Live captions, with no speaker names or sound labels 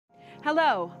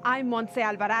Hello, I'm Montse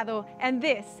Alvarado, and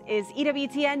this is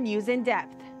EWTN News in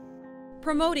Depth.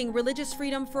 Promoting religious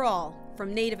freedom for all,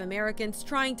 from Native Americans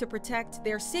trying to protect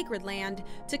their sacred land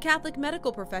to Catholic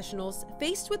medical professionals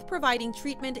faced with providing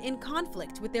treatment in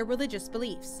conflict with their religious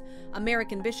beliefs.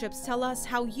 American bishops tell us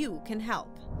how you can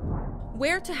help.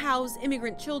 Where to house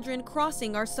immigrant children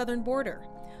crossing our southern border.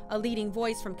 A leading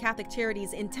voice from Catholic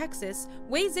Charities in Texas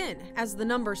weighs in as the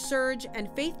numbers surge and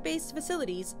faith-based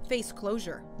facilities face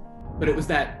closure. But it was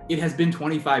that it has been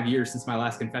 25 years since my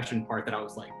last confession part that I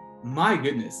was like, my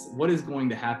goodness, what is going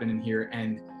to happen in here?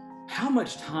 And how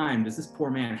much time does this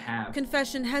poor man have?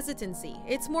 Confession hesitancy.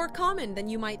 It's more common than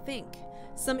you might think.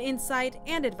 Some insight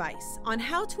and advice on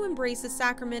how to embrace a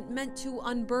sacrament meant to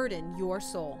unburden your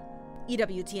soul.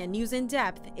 EWTN News in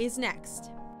Depth is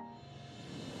next.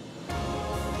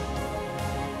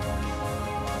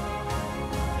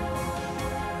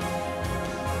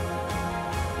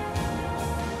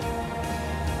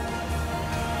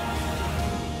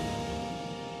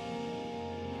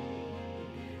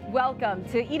 Welcome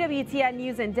to EWTN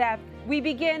News in Depth. We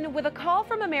begin with a call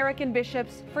from American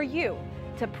bishops for you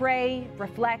to pray,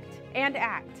 reflect, and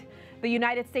act. The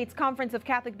United States Conference of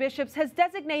Catholic Bishops has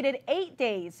designated 8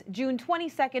 days, June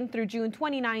 22nd through June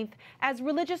 29th, as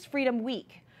Religious Freedom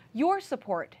Week. Your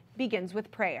support begins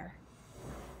with prayer.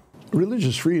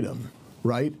 Religious freedom,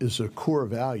 right, is a core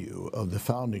value of the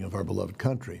founding of our beloved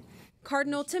country.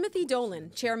 Cardinal Timothy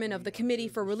Dolan, chairman of the Committee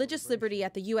for Religious Liberty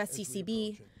at the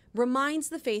USCCB, reminds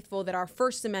the faithful that our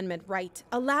First Amendment right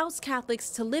allows Catholics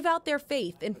to live out their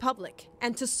faith in public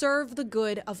and to serve the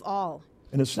good of all.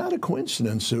 And it's not a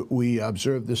coincidence that we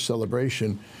observe this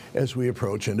celebration as we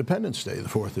approach Independence Day, the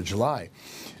 4th of July.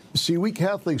 See, we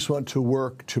Catholics want to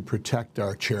work to protect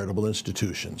our charitable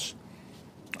institutions,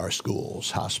 our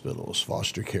schools, hospitals,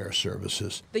 foster care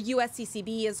services. The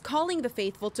USCCB is calling the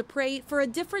faithful to pray for a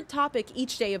different topic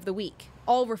each day of the week,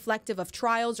 all reflective of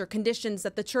trials or conditions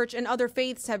that the Church and other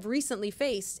faiths have recently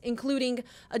faced, including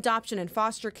adoption and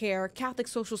foster care, Catholic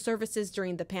social services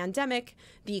during the pandemic,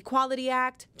 the Equality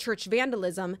Act, church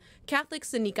vandalism,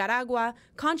 Catholics in Nicaragua,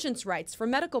 conscience rights for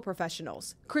medical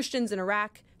professionals, Christians in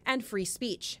Iraq, and free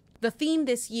speech. The theme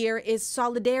this year is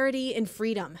Solidarity in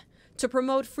Freedom, to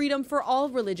promote freedom for all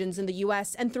religions in the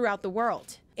U.S. and throughout the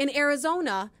world. In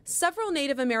Arizona, several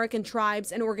Native American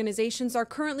tribes and organizations are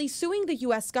currently suing the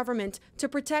U.S. government to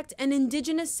protect an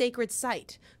indigenous sacred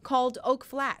site called Oak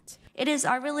Flat. It is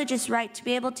our religious right to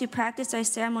be able to practice our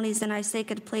ceremonies in our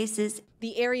sacred places.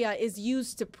 The area is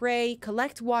used to pray,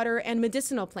 collect water and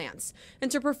medicinal plants, and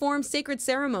to perform sacred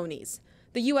ceremonies.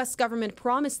 The U.S. government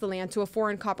promised the land to a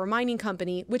foreign copper mining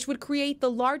company, which would create the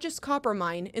largest copper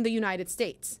mine in the United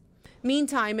States.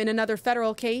 Meantime, in another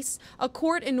federal case, a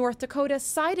court in North Dakota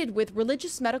sided with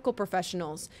religious medical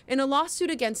professionals in a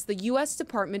lawsuit against the U.S.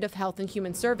 Department of Health and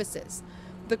Human Services.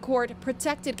 The court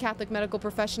protected Catholic medical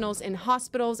professionals in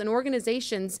hospitals and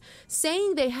organizations,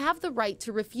 saying they have the right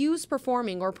to refuse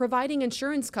performing or providing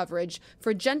insurance coverage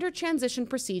for gender transition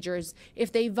procedures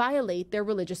if they violate their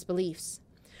religious beliefs.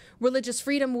 Religious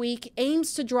Freedom Week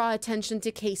aims to draw attention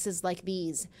to cases like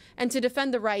these and to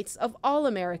defend the rights of all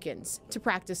Americans to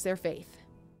practice their faith.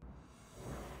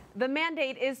 The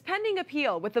mandate is pending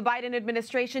appeal, with the Biden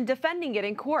administration defending it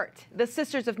in court. The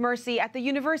Sisters of Mercy at the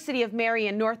University of Mary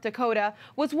in North Dakota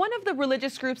was one of the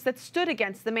religious groups that stood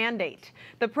against the mandate.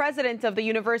 The president of the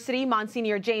university,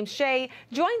 Monsignor James Shea,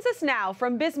 joins us now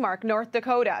from Bismarck, North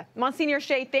Dakota. Monsignor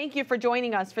Shea, thank you for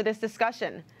joining us for this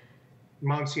discussion.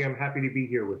 Monsi, I'm happy to be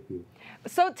here with you.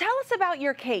 So tell us about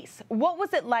your case. What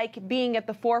was it like being at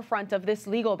the forefront of this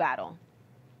legal battle?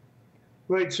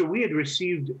 Right, so we had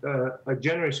received a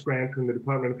generous grant from the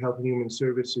Department of Health and Human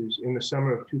Services in the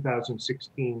summer of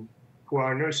 2016 for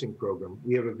our nursing program.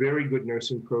 We have a very good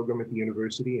nursing program at the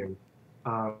university, and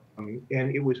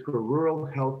it was for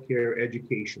rural healthcare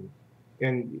education.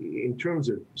 And in terms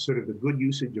of sort of the good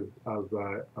usage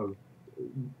of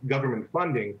government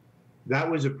funding, that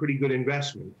was a pretty good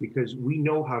investment because we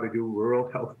know how to do rural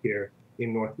healthcare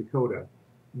in North Dakota.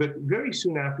 But very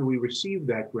soon after we received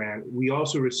that grant, we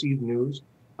also received news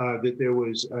that there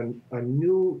was a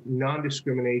new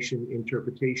non-discrimination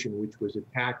interpretation which was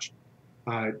attached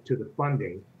to the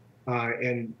funding.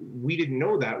 And we didn't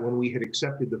know that when we had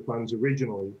accepted the funds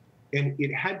originally. And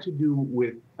it had to do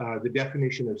with the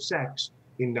definition of sex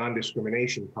in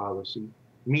non-discrimination policy,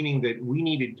 meaning that we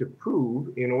needed to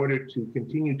prove, in order to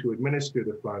continue to administer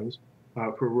the funds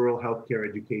for rural healthcare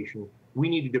education, we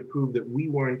needed to prove that we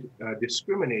weren't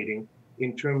discriminating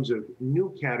in terms of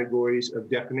new categories of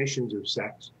definitions of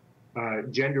sex,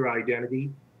 gender identity,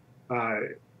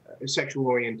 sexual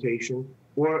orientation,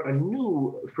 or a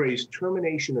new phrase,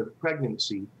 termination of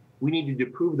pregnancy, We needed to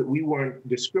prove that we weren't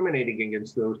discriminating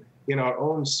against those in our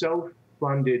own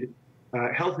self-funded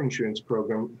health insurance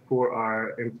program for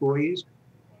our employees,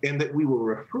 and that we were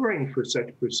referring for such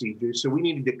procedures. So we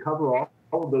needed to cover all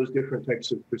of those different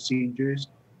types of procedures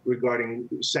regarding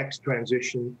sex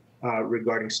transition,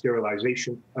 regarding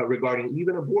sterilization, regarding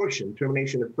even abortion,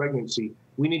 termination of pregnancy.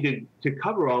 We needed to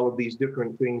cover all of these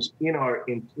different things in our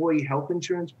employee health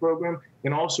insurance program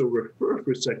and also refer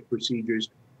for such procedures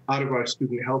out of our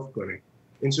student health clinic.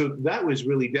 And so that was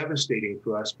really devastating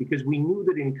for us because we knew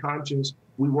that in conscience,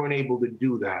 we weren't able to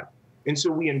do that. And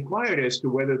so we inquired as to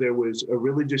whether there was a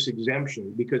religious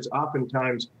exemption, because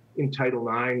oftentimes in Title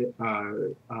IX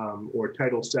or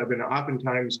Title VII,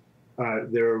 oftentimes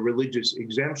there are religious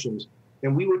exemptions.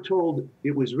 And we were told,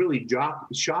 it was really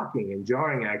shocking and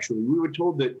jarring, actually. We were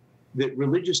told that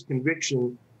religious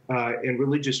conviction and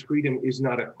religious freedom is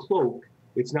not a cloak.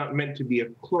 It's not meant to be a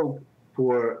cloak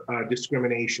for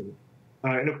discrimination.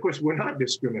 And of course, we're not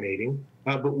discriminating,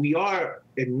 but we are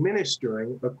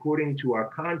administering according to our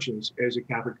conscience as a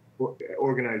Catholic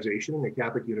organization and a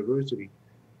Catholic university.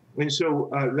 And so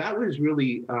that was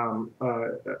really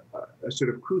a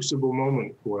sort of crucible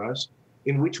moment for us,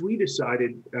 in which we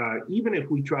decided, even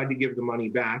if we tried to give the money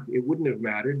back, it wouldn't have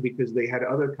mattered because they had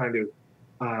other kind of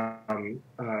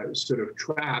sort of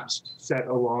traps set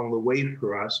along the way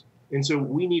for us. And so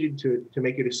we needed to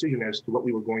make a decision as to what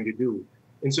we were going to do.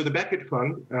 And so the Beckett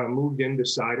Fund moved in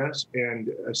beside us and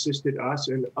assisted us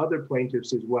and other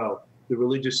plaintiffs as well. The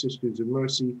Religious Sisters of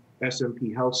Mercy,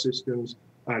 SMP Health Systems,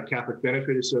 Catholic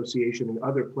Benefit Association, and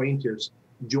other plaintiffs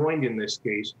joined in this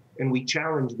case, and we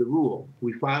challenged the rule.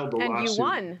 We filed the lawsuit. And you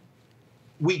won.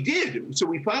 We did. So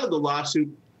we filed the lawsuit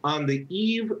on the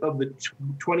eve of the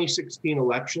 2016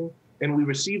 election, and we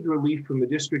received relief from the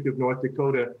District of North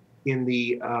Dakota in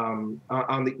the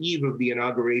on the eve of the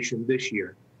inauguration this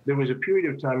year. There was a period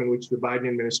of time in which the Biden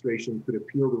administration could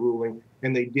appeal the ruling,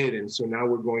 and they did. And so now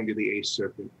we're going to the 8th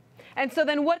Circuit. And so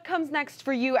then what comes next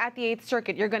for you at the 8th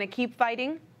Circuit? You're going to keep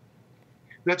fighting?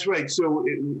 That's right. So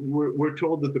we're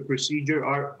told that the procedure,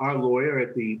 our lawyer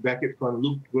at the Beckett Fund,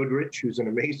 Luke Goodrich, who's an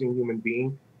amazing human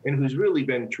being and who's really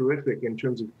been terrific in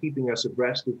terms of keeping us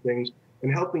abreast of things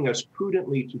and helping us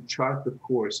prudently to chart the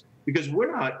course, because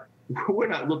we're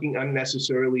not looking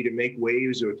unnecessarily to make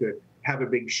waves or to have a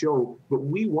big show, but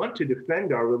we want to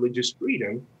defend our religious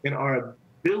freedom and our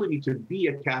ability to be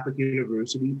a Catholic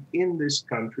university in this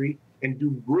country and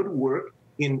do good work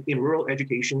in rural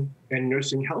education and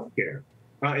nursing healthcare.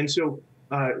 And so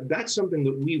that's something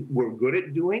that we were good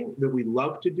at doing, that we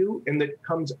love to do, and that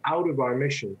comes out of our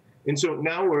mission. And so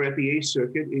now we're at the 8th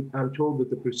Circuit. I'm told that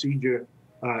the procedure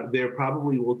there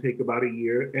probably will take about a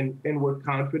year, and we're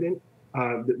confident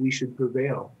that we should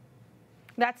prevail.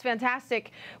 That's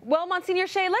fantastic. Well, Monsignor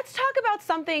Shea, let's talk about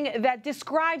something that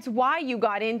describes why you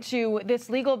got into this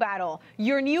legal battle.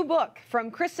 Your new book,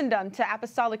 From Christendom to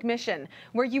Apostolic Mission,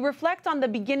 where you reflect on the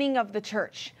beginning of the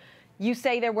church. You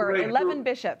say there were 11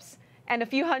 bishops and a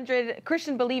few hundred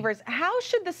Christian believers. How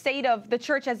should the state of the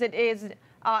church as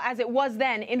it was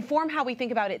then, inform how we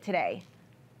think about it today?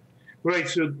 Right.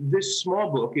 So this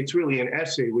small book, it's really an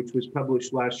essay which was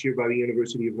published last year by the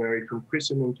University of Mary, From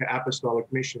Christendom to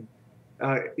Apostolic Mission,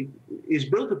 is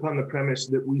built upon the premise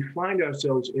that we find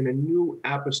ourselves in a new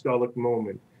apostolic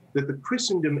moment, that the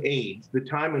Christendom age, the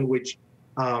time in which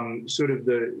sort of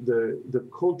the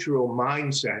cultural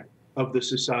mindset of the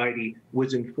society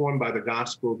was informed by the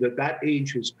gospel, that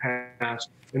age has passed,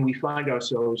 and we find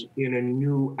ourselves in a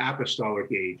new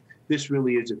apostolic age. This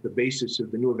really is at the basis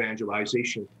of the new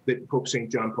evangelization that Pope St.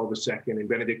 John Paul II and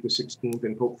Benedict XVI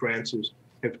and Pope Francis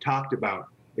have talked about.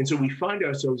 And so we find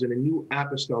ourselves in a new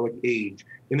apostolic age.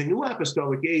 In a new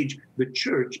apostolic age, the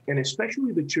church, and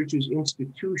especially the church's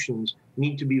institutions,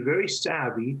 need to be very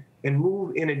savvy and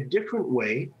move in a different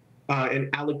way and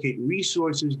allocate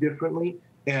resources differently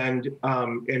and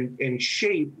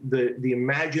shape the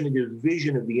imaginative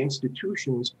vision of the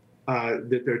institutions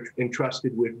that they're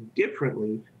entrusted with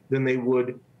differently than they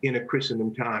would in a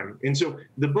Christendom time. And so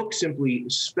the book simply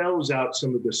spells out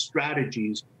some of the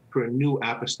strategies for a new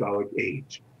apostolic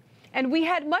age. And we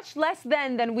had much less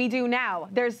then than we do now.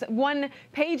 There's one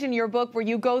page in your book where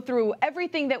you go through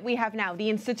everything that we have now, the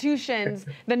institutions,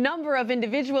 the number of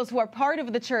individuals who are part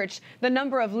of the church, the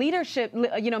number of leadership,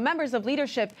 members of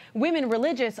leadership, women,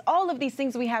 religious, all of these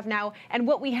things we have now, and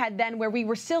what we had then where we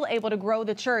were still able to grow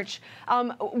the church.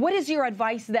 What is your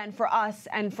advice then for us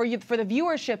and for the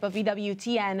viewership of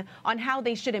EWTN on how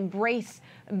they should embrace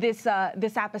this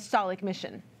apostolic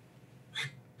mission?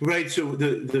 Right. So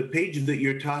the page that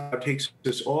you're talking about takes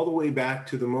us all the way back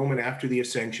to the moment after the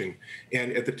ascension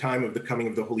and at the time of the coming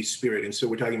of the Holy Spirit. And so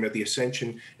we're talking about the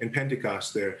ascension and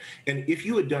Pentecost there. And if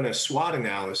you had done a SWOT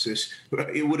analysis,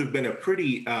 it would have been a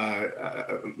pretty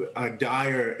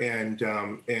dire and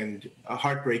a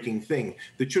heartbreaking thing.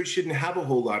 The church didn't have a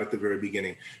whole lot at the very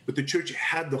beginning, but the church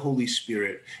had the Holy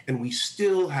Spirit, and we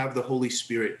still have the Holy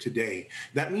Spirit today.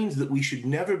 That means that we should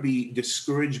never be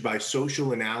discouraged by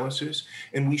social analysis,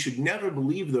 and we should never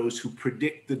believe those who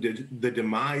predict the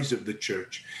demise of the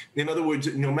church. In other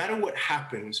words, no matter what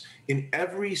happens, in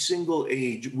every single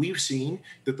age, we've seen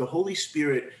that the Holy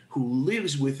Spirit who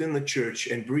lives within the church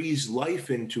and breathes life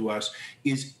into us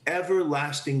is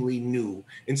everlastingly new.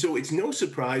 And so it's no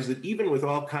surprise that even with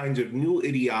all kinds of new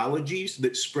ideologies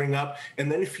that spring up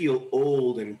and then feel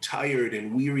old and tired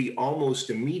and weary almost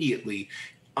immediately,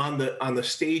 on the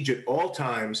stage at all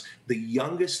times, the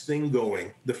youngest thing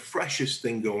going, the freshest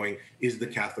thing going is the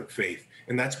Catholic faith.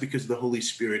 And that's because the Holy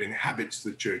Spirit inhabits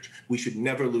the church. We should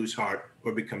never lose heart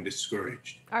or become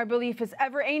discouraged. Our belief is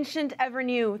ever ancient, ever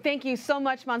new. Thank you so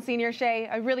much, Monsignor Shea.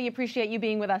 I really appreciate you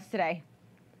being with us today.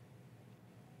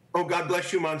 Oh, God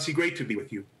bless you, Monsi. Great to be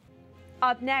with you.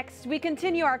 Up next, we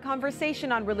continue our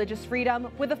conversation on religious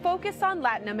freedom with a focus on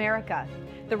Latin America,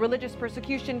 the religious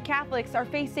persecution Catholics are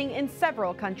facing in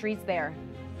several countries there.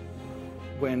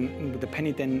 When the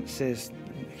penitent says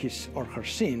his or her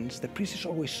sins, the priest is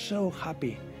always so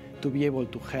happy to be able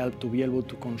to help, to be able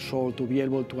to console, to be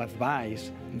able to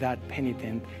advise that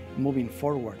penitent moving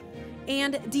forward.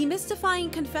 And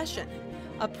demystifying confession.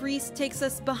 A priest takes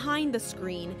us behind the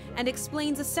screen and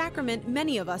explains a sacrament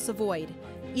many of us avoid.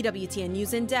 EWTN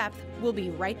News in Depth will be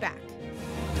right back.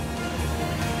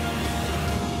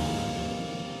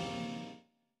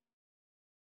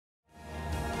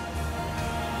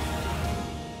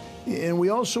 And we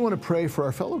also want to pray for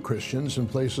our fellow Christians in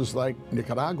places like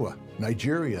Nicaragua,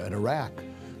 Nigeria, and Iraq,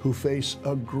 who face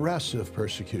aggressive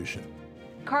persecution.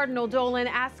 Cardinal Dolan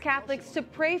asked Catholics to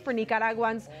pray for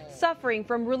Nicaraguans suffering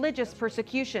from religious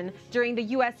persecution during the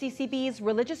USCCB's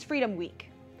Religious Freedom Week.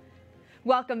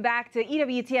 Welcome back to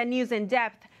EWTN News in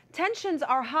Depth. Tensions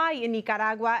are high in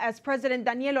Nicaragua as President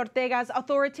Daniel Ortega's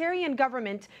authoritarian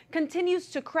government continues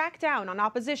to crack down on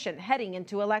opposition heading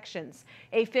into elections.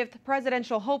 A fifth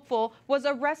presidential hopeful was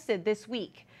arrested this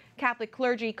week. Catholic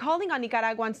clergy calling on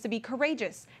Nicaraguans to be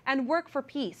courageous and work for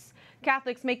peace.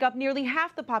 Catholics make up nearly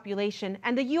half the population,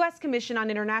 and the U.S. Commission on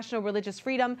International Religious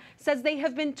Freedom says they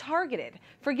have been targeted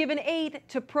for giving aid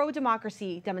to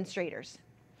pro-democracy demonstrators.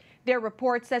 Their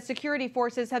report says security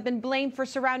forces have been blamed for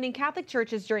surrounding Catholic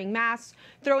churches during Mass,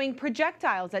 throwing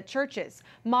projectiles at churches,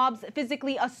 mobs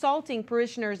physically assaulting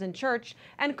parishioners in church,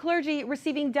 and clergy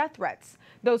receiving death threats.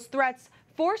 Those threats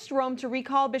forced Rome to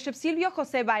recall Bishop Silvio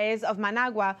José Baez of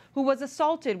Managua, who was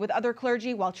assaulted with other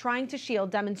clergy while trying to shield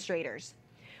demonstrators.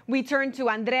 We turn to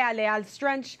Andrea Leal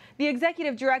Strench, the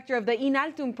executive director of the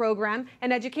Inaltum program,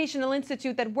 an educational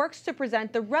institute that works to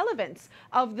present the relevance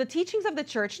of the teachings of the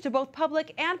church to both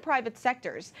public and private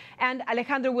sectors, and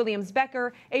Alejandro Williams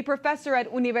Becker, a professor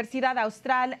at Universidad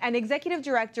Austral and executive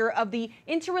director of the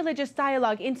Interreligious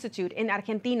Dialogue Institute in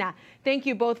Argentina. Thank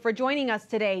you both for joining us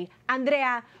today.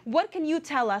 Andrea, what can you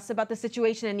tell us about the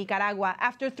situation in Nicaragua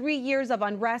after 3 years of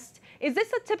unrest? Is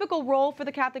this a typical role for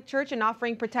the Catholic Church in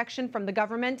offering protection from the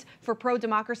government for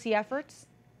pro-democracy efforts?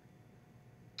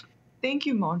 Thank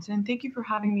you, Monson. Thank you for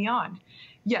having me on.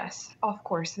 Yes, of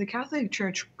course, the Catholic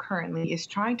Church currently is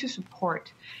trying to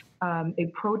support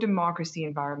a pro-democracy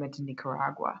environment in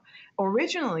Nicaragua.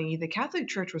 Originally, the Catholic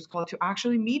Church was called to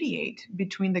actually mediate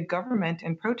between the government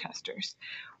and protesters.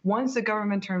 Once the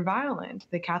government turned violent,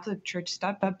 the Catholic Church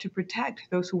stepped up to protect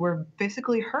those who were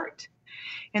physically hurt.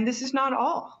 And this is not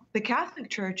all. The Catholic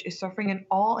Church is suffering an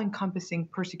all-encompassing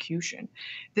persecution.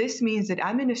 This means that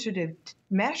administrative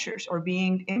measures are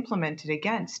being implemented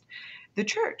against the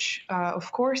church,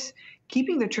 of course,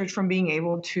 keeping the church from being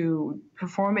able to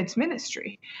perform its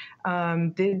ministry.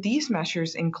 These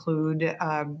measures include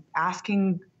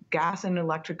asking gas and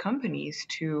electric companies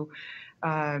to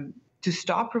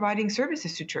stop providing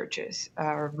services to churches,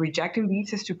 rejecting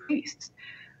visas to priests.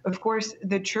 Of course,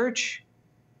 the church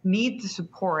needs the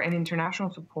support and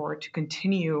international support to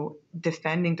continue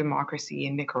defending democracy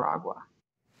in Nicaragua.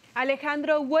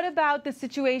 Alejandro, what about the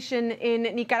situation in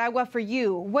Nicaragua for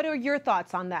you? What are your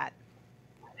thoughts on that?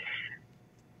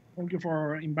 Thank you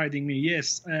for inviting me.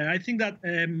 Yes, I think that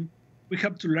we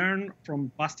have to learn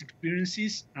from past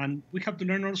experiences, and we have to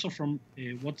learn also from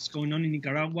what's going on in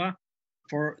Nicaragua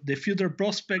for the future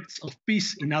prospects of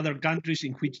peace in other countries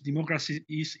in which democracy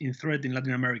is in threat in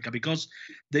Latin America, because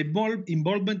the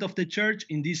involvement of the church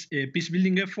in these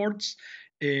peace-building efforts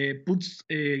puts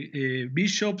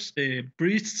bishops,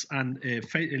 priests, and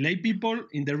lay people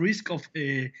in the risk of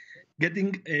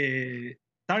getting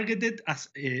targeted as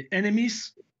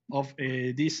enemies of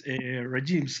these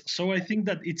regimes. So I think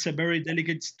that it's a very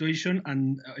delicate situation,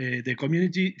 and the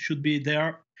community should be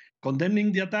there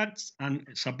condemning the attacks and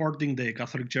supporting the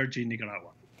Catholic Church in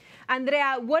Nicaragua.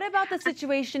 Andrea, what about the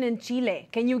situation in Chile?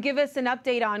 Can you give us an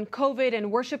update on COVID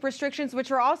and worship restrictions,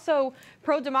 which are also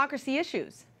pro-democracy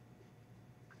issues?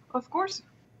 Of course.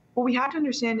 What we have to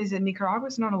understand is that Nicaragua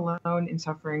is not alone in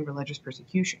suffering religious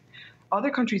persecution. Other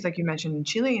countries, like you mentioned, in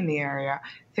Chile in the area,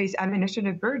 face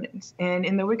administrative burdens. And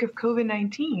in the wake of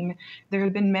COVID-19, there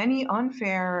have been many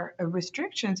unfair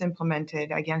restrictions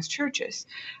implemented against churches.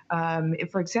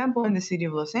 For example, in the city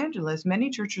of Los Angeles, many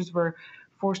churches were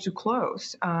forced to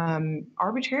close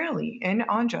arbitrarily and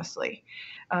unjustly.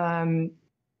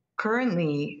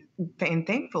 Currently, and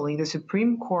thankfully, the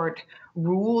Supreme Court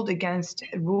ruled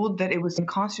that it was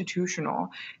unconstitutional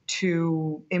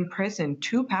to imprison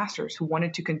 2 pastors who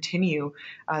wanted to continue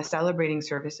celebrating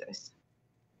services.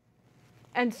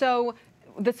 And so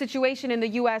the situation in the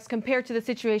U.S. compared to the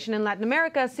situation in Latin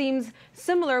America seems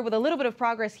similar, with a little bit of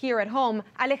progress here at home.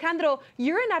 Alejandro,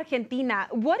 you're in Argentina.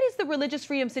 What is the religious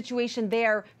freedom situation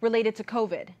there related to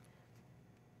COVID?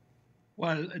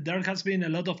 Well, there has been a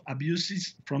lot of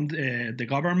abuses from the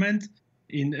government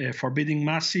in forbidding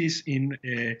masses, in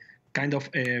kind of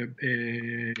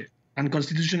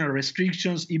unconstitutional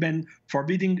restrictions, even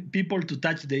forbidding people to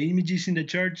touch the images in the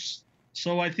church.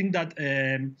 So I think that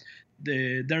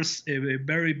there's a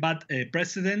very bad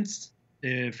precedents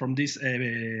from this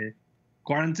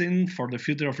quarantine for the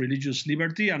future of religious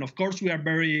liberty. And of course, we are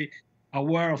very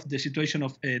aware of the situation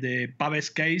of the Paves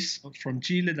case from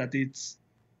Chile, that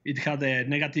it had a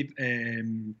negative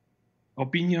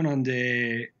opinion on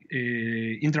the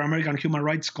Inter-American Human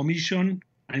Rights Commission,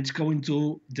 and it's going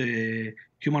to the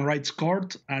Human Rights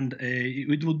Court, and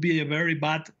it would be a very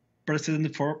bad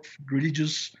precedent for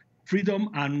religious freedom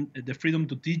and the freedom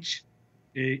to teach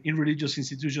in religious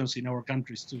institutions in our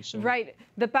countries too. So. Right.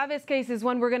 The Paves case is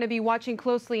one we're going to be watching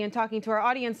closely and talking to our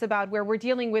audience about, where we're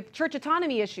dealing with church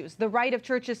autonomy issues, the right of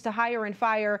churches to hire and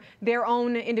fire their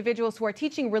own individuals who are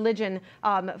teaching religion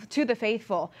to the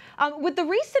faithful. With the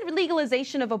recent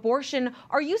legalization of abortion,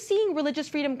 are you seeing religious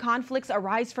freedom conflicts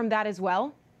arise from that as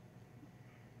well?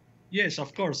 Yes,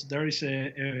 of course. There is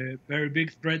a very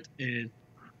big threat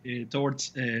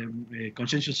towards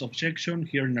conscientious objection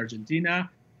here in Argentina.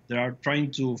 They are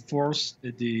trying to force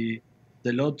the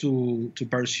law to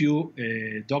pursue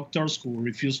doctors who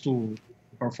refuse to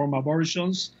perform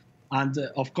abortions, and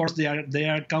of course they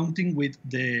are counting with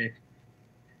the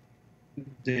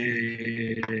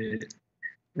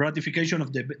ratification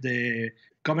of the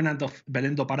Covenant of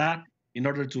Belén do Pará in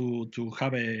order to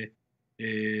have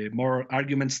more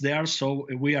arguments there. So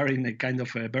we are in a kind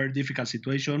of a very difficult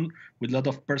situation with a lot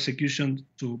of persecution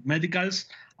to medicals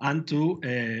and to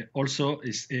also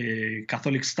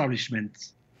Catholic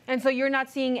establishments. And so you're not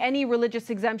seeing any religious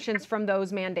exemptions from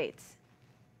those mandates?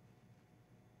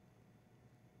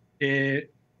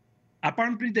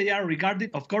 Apparently they are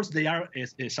regarded, of course, they are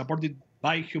supported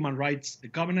by human rights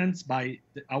covenants, by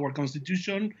our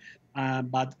constitution,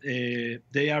 but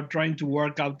they are trying to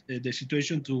work out the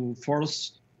situation to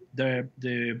force the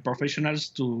professionals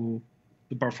to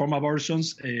perform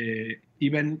abortions,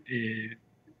 even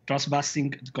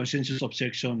trespassing conscientious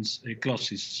objections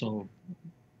clauses. So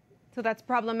that's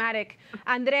problematic.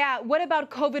 Andrea, what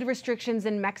about COVID restrictions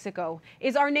in Mexico?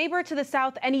 Is our neighbor to the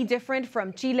south any different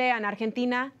from Chile and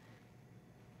Argentina?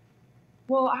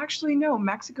 Well, actually, no.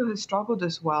 Mexico has struggled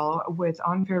as well with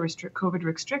unfair COVID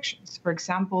restrictions. For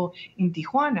example, in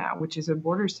Tijuana, which is a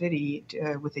border city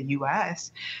with the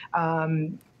U.S.,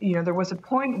 there was a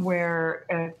point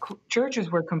where churches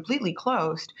were completely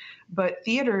closed, but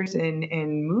theaters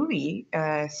and movie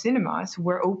cinemas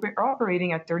were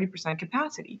operating at 30%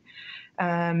 capacity.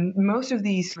 Most of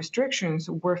these restrictions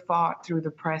were fought through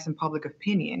the press and public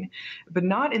opinion, but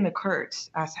not in the courts,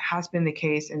 as has been the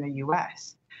case in the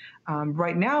U.S.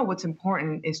 Right now, what's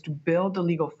important is to build the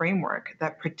legal framework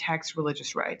that protects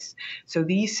religious rights. So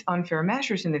these unfair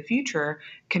measures in the future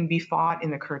can be fought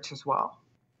in the courts as well.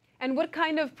 And what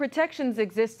kind of protections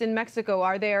exist in Mexico?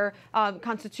 Are there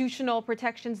constitutional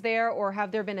protections there, or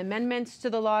have there been amendments to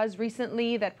the laws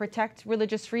recently that protect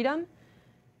religious freedom?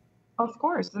 Of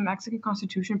course, the Mexican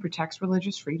Constitution protects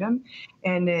religious freedom,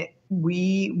 and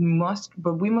we must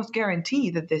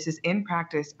guarantee that this is in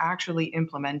practice actually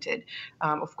implemented.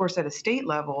 Of course, at a state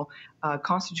level,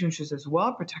 constitutions as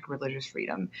well protect religious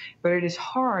freedom, but it is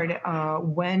hard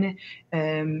when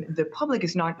the public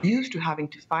is not used to having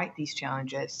to fight these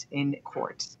challenges in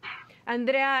courts.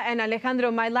 Andrea and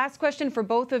Alejandro, my last question for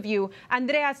both of you.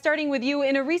 Andrea, starting with you,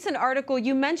 in a recent article,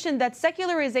 you mentioned that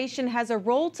secularization has a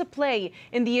role to play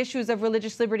in the issues of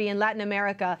religious liberty in Latin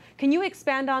America. Can you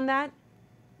expand on that?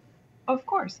 Of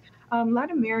course.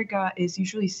 Latin America is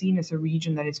usually seen as a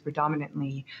region that is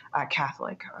predominantly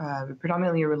Catholic,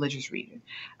 predominantly a religious region.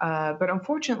 But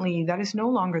unfortunately, that is no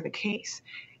longer the case.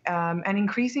 An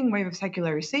increasing wave of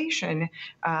secularization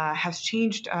has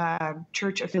changed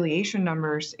church affiliation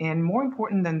numbers, and more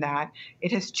important than that,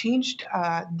 it has changed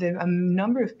the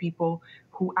number of people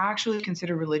who actually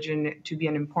consider religion to be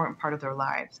an important part of their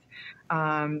lives.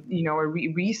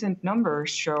 Recent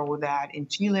numbers show that in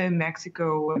Chile,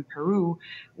 Mexico, and Peru,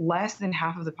 less than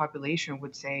half of the population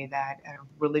would say that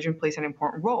religion plays an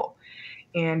important role.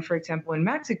 And for example, in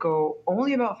Mexico,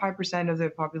 only about 5% of the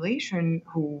population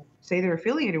who say they're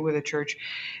affiliated with a church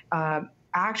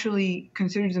actually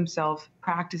considers themselves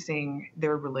practicing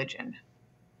their religion.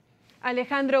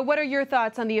 Alejandro, what are your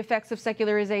thoughts on the effects of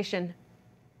secularization?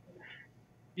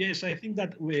 Yes, I think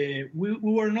that we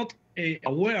were not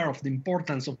aware of the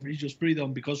importance of religious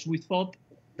freedom because we thought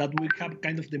that we have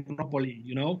kind of the monopoly,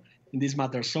 in this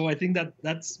matter. So I think that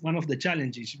that's one of the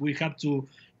challenges. We have to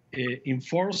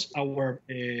enforce our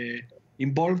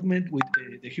involvement with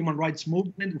the human rights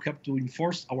movement. We have to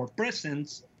enforce our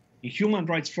presence in human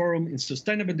rights forums, in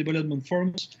sustainable development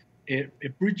forums,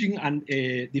 preaching and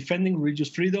defending religious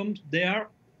freedom there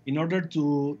in order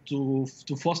to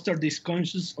foster this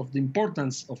consciousness of the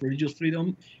importance of religious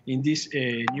freedom in this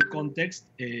new context,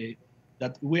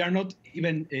 that we are not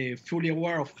even fully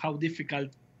aware of how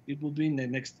difficult it will be in the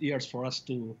next years for us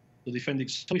to defend it.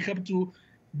 So we have to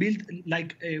build,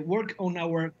 work on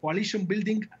our coalition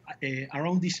building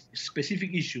around these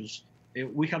specific issues.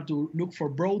 We have to look for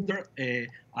broader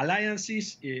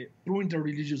alliances through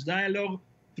interreligious dialogue,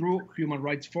 through human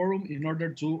rights forum, in order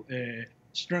to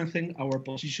strengthen our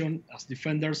position as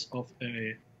defenders of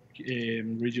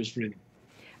religious freedom.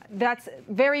 That's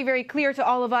very, very clear to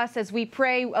all of us as we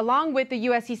pray along with the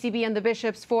USCCB and the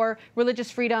bishops for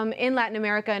religious freedom in Latin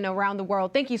America and around the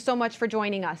world. Thank you so much for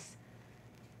joining us.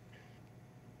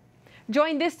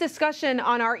 Join this discussion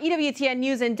on our EWTN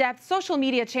News in Depth social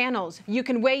media channels. You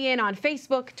can weigh in on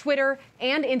Facebook, Twitter,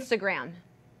 and Instagram.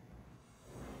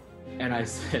 And I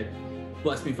said,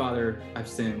 "Bless me, Father, I've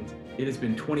sinned. It has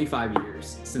been 25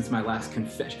 years since my last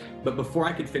confession." But before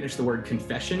I could finish the word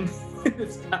confession,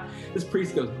 this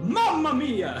priest goes, "Mamma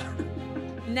mia!"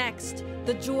 Next,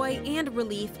 the joy and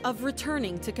relief of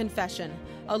returning to confession.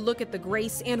 A look at the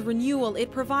grace and renewal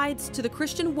it provides to the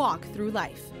Christian walk through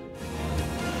life.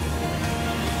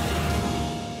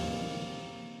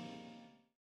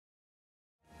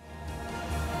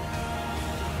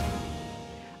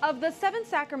 Of the 7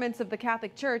 sacraments of the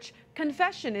Catholic Church,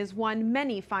 confession is one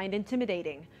many find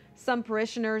intimidating. Some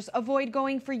parishioners avoid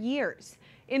going for years.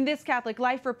 In this Catholic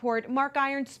Life Report, Mark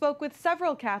Irons spoke with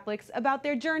several Catholics about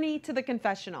their journey to the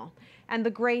confessional and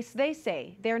the grace they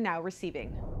say they're now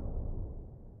receiving.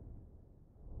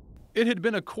 It had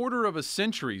been a quarter of a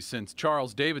century since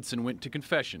Charles Davidson went to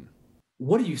confession.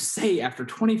 What do you say after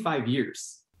 25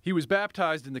 years? He was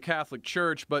baptized in the Catholic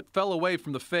Church but fell away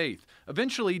from the faith.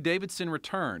 Eventually, Davidson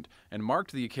returned and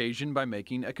marked the occasion by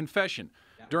making a confession.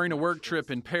 During a work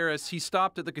trip in Paris, he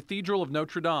stopped at the Cathedral of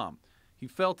Notre Dame. He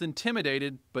felt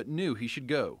intimidated but knew he should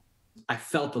go. I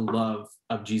felt the love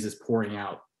of Jesus pouring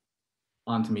out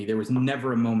onto me. There was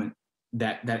never a moment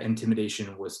that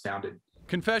intimidation was founded.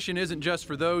 Confession isn't just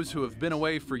for those who have been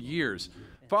away for years.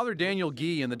 Father Daniel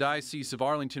Gee in the Diocese of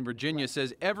Arlington, Virginia,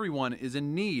 says everyone is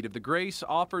in need of the grace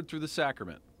offered through the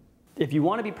sacrament. If you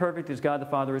want to be perfect as God the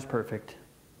Father is perfect,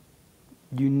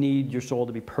 you need your soul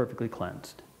to be perfectly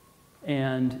cleansed.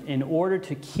 And in order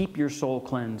to keep your soul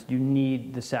cleansed, you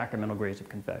need the sacramental grace of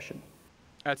confession.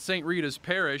 At St. Rita's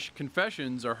Parish,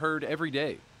 confessions are heard every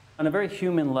day. On a very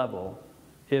human level,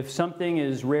 if something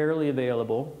is rarely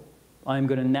available, I'm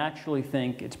going to naturally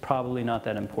think it's probably not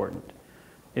that important.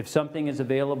 If something is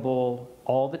available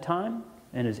all the time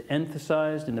and is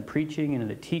emphasized in the preaching and in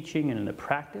the teaching and in the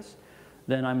practice,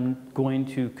 then I'm going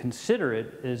to consider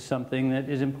it as something that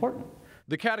is important.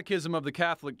 The Catechism of the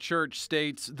Catholic Church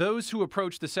states, "Those who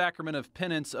approach the sacrament of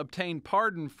penance obtain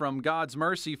pardon from God's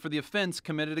mercy for the offense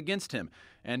committed against him,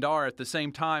 and are at the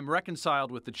same time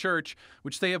reconciled with the Church,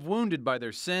 which they have wounded by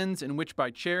their sins, and which by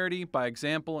charity, by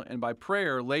example, and by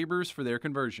prayer labors for their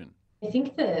conversion." I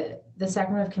think the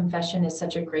Sacrament of Confession is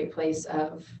such a great place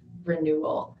of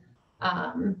renewal,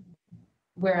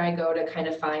 where I go to kind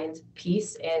of find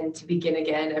peace and to begin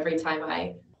again every time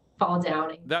I fall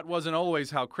down. That wasn't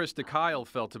always how Krista Kyle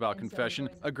felt about confession.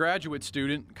 A graduate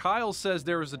student, Kyle says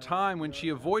there was a time when she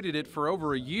avoided it for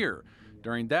over a year.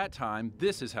 During that time,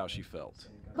 this is how she felt.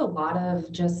 A lot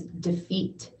of just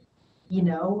defeat,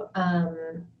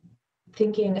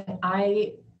 thinking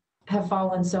I have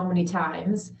fallen so many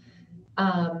times.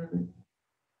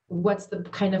 What's the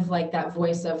kind of like that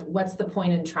voice of what's the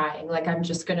point in trying? Like, I'm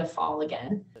just going to fall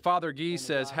again. Father Guy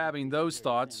says having those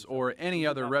thoughts or any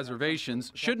other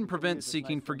reservations shouldn't prevent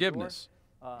seeking forgiveness,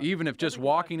 even if just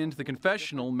walking into the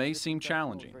confessional may seem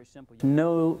challenging.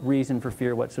 No reason for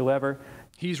fear whatsoever.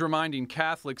 He's reminding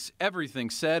Catholics everything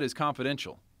said is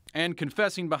confidential, and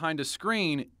confessing behind a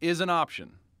screen is an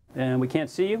option. And we can't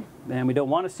see you, and we don't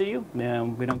want to see you,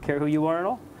 and we don't care who you are at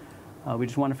all. We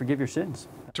just want to forgive your sins.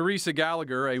 Teresa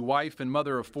Gallagher, a wife and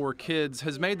mother of 4 kids,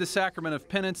 has made the Sacrament of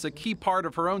Penance a key part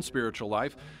of her own spiritual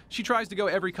life. She tries to go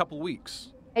every couple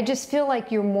weeks. I just feel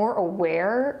like you're more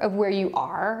aware of where you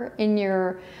are in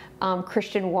your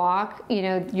Christian walk,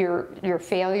 your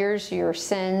failures, your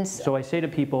sins. So I say to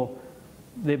people,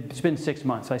 it's been 6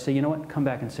 months. I say, you know what, come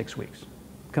back in 6 weeks.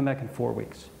 Come back in 4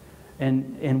 weeks.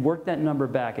 And work that number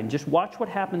back and just watch what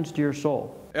happens to your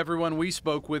soul. Everyone we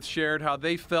spoke with shared how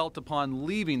they felt upon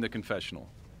leaving the confessional.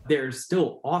 There's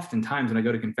still often times when I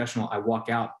go to confessional, I walk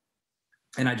out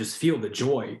and I just feel the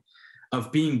joy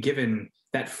of being given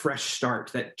that fresh start,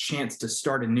 that chance to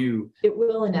start anew. It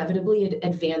will inevitably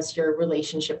advance your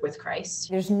relationship with Christ.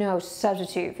 There's no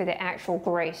substitute for the actual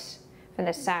grace from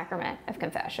the Sacrament of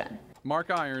Confession. Mark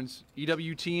Irons,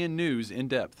 EWTN News in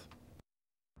depth.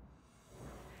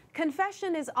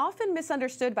 Confession is often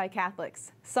misunderstood by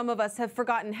Catholics. Some of us have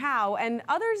forgotten how, and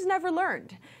others never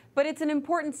learned. But it's an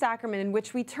important sacrament in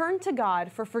which we turn to God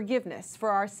for forgiveness for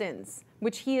our sins,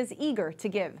 which He is eager to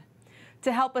give.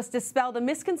 To help us dispel the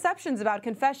misconceptions about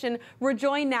confession, we're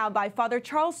joined now by Father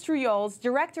Charles Trujillos,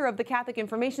 Director of the Catholic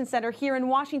Information Center here in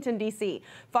Washington, D.C.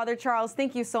 Father Charles,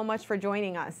 thank you so much for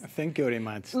joining us. Thank you very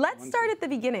much. Let's start at the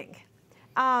beginning.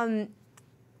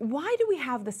 Why do we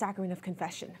have the Sacrament of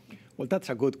Confession? Well, that's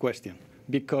a good question,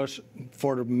 because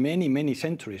for many, many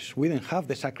centuries, we didn't have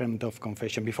the Sacrament of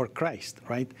Confession before Christ,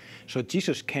 right? So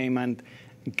Jesus came and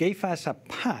gave us a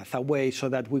path, a way so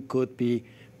that we could be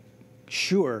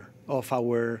sure of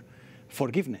our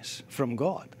forgiveness from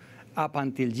God. Up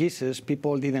until Jesus,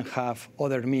 people didn't have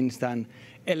other means than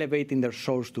elevating their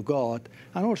souls to God.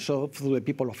 And also through the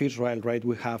people of Israel, right,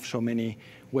 we have so many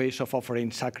ways of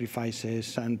offering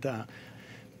sacrifices.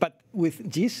 But with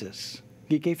Jesus,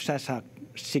 He gives us a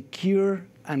secure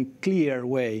and clear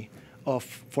way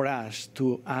for us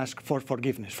to ask for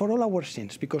forgiveness for all our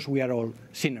sins, because we are all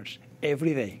sinners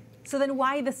every day. So then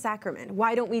why the sacrament?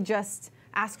 Why don't we just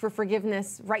ask for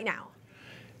forgiveness right now?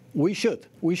 We should.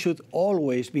 We should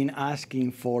always be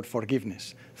asking for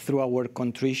forgiveness through our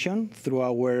contrition, through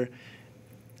our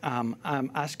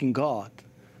asking God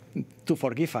to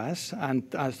forgive us, and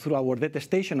through our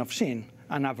detestation of sin,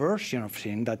 an aversion of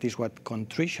sin. That is what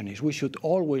contrition is. We should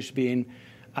always be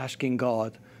asking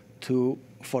God to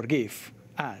forgive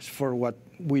us for what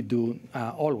we do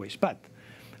always. But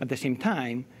at the same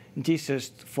time,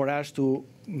 Jesus, for us to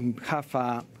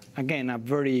have, again, a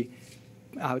very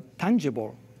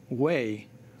tangible way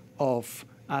of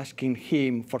asking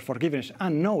Him for forgiveness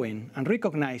and knowing and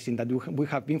recognizing that we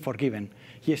have been forgiven,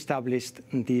 He established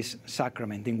this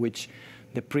sacrament in which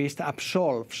the priest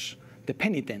absolves the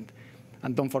penitent.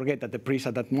 And don't forget that the priest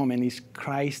at that moment is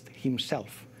Christ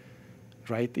Himself,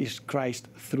 right? Is Christ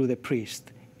through the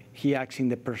priest. He acts in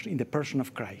the person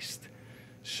of Christ.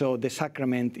 So the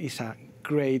sacrament is a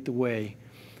great way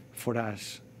for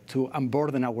us to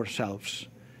unburden ourselves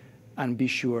and be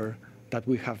sure that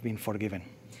we have been forgiven.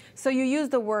 So you use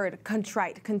the word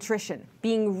contrite, contrition,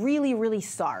 being really, really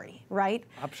sorry, right?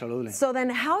 Absolutely. So then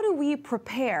how do we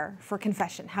prepare for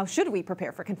confession? How should we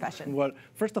prepare for confession? Well,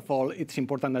 first of all, it's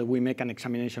important that we make an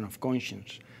examination of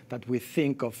conscience, that we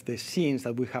think of the sins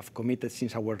that we have committed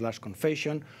since our last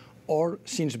confession or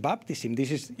since baptism.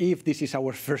 If this is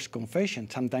our first confession.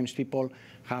 Sometimes people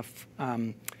have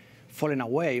fallen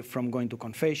away from going to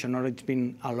confession, or it's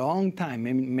been a long time,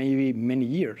 maybe many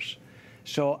years.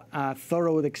 So a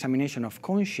thorough examination of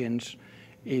conscience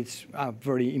is a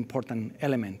very important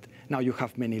element. Now you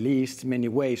have many lists, many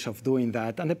ways of doing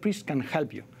that, and the priest can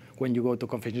help you when you go to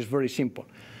confession. It's very simple.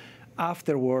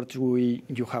 Afterwards,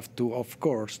 you have to, of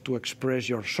course, to express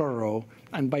your sorrow,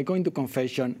 and by going to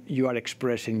confession, you are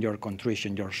expressing your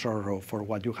contrition, your sorrow for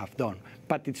what you have done.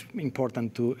 But it's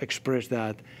important to express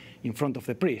that in front of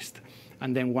the priest.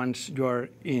 And then once you're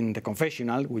in the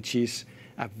confessional, which is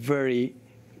a very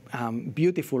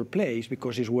beautiful place,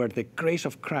 because it's where the grace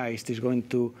of Christ is going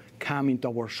to come into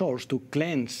our souls to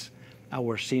cleanse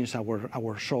our sins,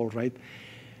 our soul, right?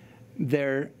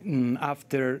 There,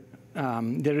 there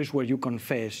is where you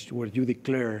confess, where you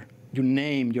declare you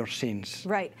name your sins.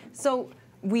 Right. So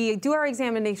we do our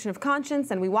examination of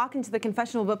conscience and we walk into the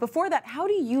confessional, but before that, how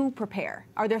do you prepare?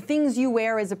 Are there things you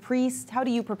wear as a priest? How do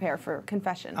you prepare for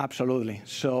confession? Absolutely.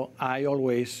 So I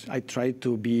try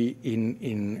to be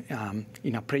in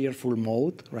a prayerful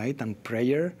mode, right, and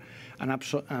prayer, and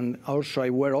also I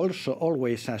wear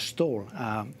always a stole,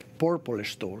 a purple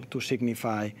stole, to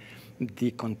signify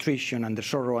the contrition and the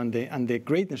sorrow and the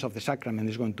greatness of the sacrament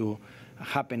is going to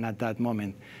happen at that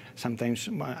moment. Sometimes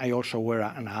I also wear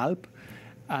an alb.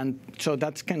 And so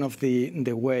that's kind of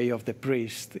the way of the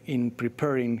priest in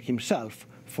preparing himself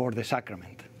for the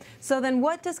sacrament. So then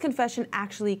what does confession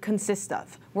actually consist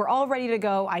of? We're all ready to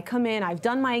go. I come in, I've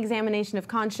done my examination of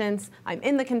conscience, I'm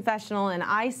in the confessional, and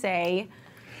I say,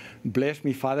 "Bless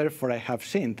me, Father, for I have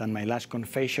sinned." And my last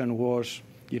confession was,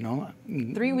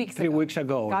 3 weeks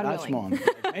ago, God last willing.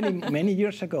 month. many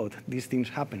years ago, these things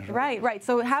happen. Right.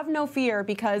 So have no fear,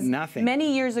 because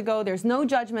many years ago, there's no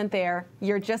judgment there.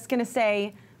 You're just going to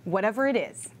say whatever it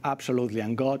is. Absolutely,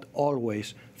 and God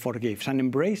always forgives and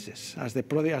embraces. As the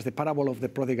parable of the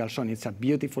prodigal son, it's a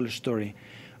beautiful story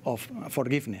of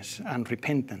forgiveness and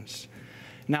repentance.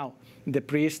 Now, the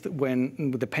priest,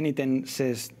 when the penitent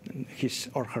says his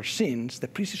or her sins, the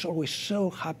priest is always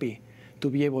so happy to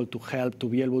be able to help, to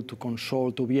be able to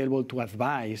console, to be able to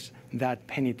advise that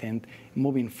penitent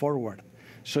moving forward.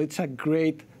 So it's a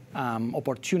great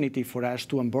opportunity for us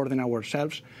to unburden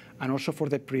ourselves and also for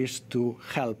the priest to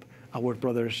help our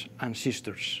brothers and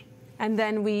sisters. And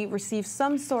then we receive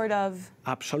some sort of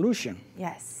absolution.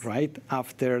 Yes. Right?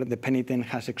 After the penitent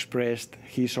has expressed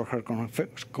his or her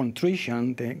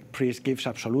contrition, the priest gives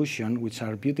absolution, which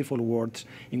are beautiful words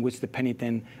in which the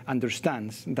penitent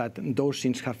understands that those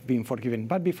sins have been forgiven.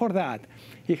 But before that,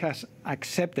 he has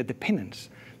accepted the penance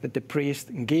that the priest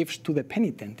gives to the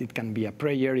penitent. It can be a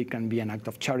prayer, it can be an act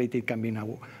of charity, it can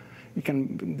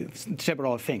be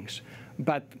several things.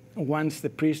 But once the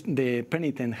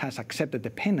penitent has accepted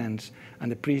the penance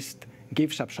and the priest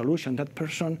gives absolution, that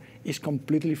person is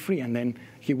completely free, and then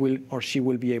he will or she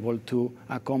will be able to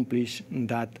accomplish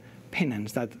that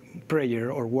penance, that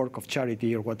prayer or work of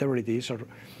charity or whatever it is, or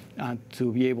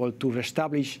to be able to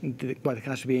reestablish what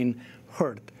has been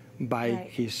hurt by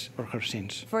his or her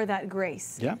sins. For that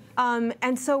grace. Yeah.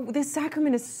 And so this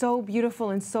sacrament is so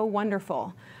beautiful and so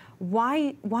wonderful.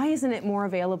 Why isn't it more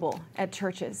available at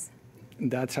churches?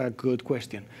 That's a good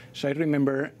question. So I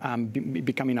remember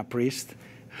becoming a priest,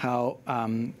 how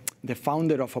the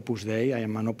founder of Opus Dei, I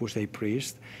am an Opus Dei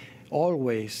priest,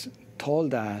 always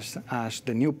told us as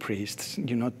the new priests,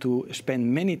 to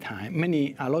spend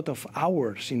a lot of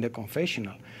hours in the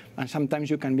confessional. And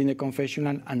sometimes you can be in the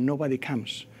confessional and nobody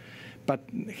comes. But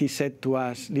he said to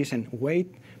us, listen,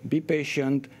 wait, be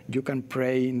patient, you can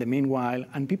pray in the meanwhile,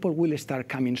 and people will start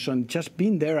coming. So just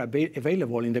being there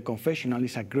available in the confessional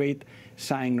is a great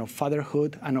sign of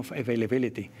fatherhood and of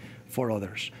availability for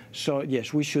others. So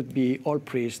yes, we should be, all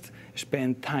priests,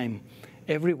 spend time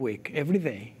every week, every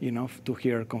day, to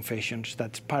hear confessions.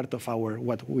 That's part of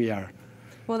what we are.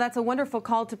 Well, that's a wonderful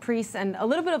call to priests and a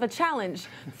little bit of a challenge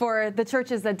for the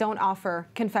churches that don't offer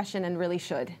confession and really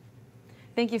should.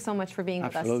 Thank you so much for being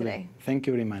with us today. Thank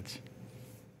you very much.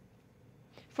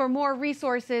 For more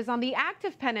resources on the act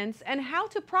of penance and how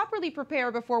to properly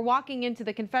prepare before walking into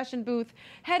the confession booth,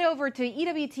 head over to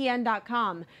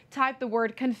EWTN.com. Type the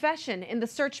word confession in the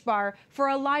search bar for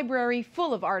a library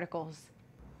full of articles.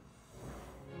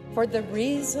 For the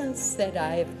reasons that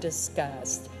I have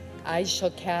discussed, I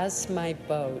shall cast my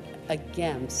vote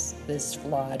against this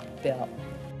flawed bill.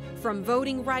 From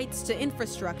voting rights to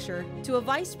infrastructure to a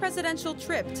vice presidential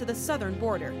trip to the southern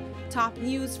border, top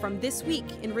news from this week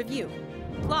in review.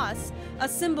 Plus, a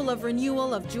symbol of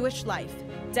renewal of Jewish life.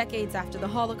 Decades after the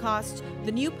Holocaust,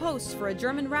 the new post for a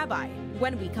German rabbi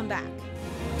when we come back.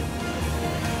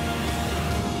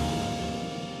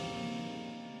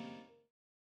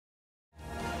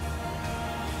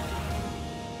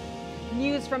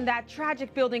 News from that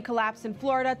tragic building collapse in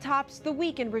Florida tops the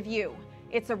week in review.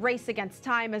 It's a race against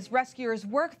time as rescuers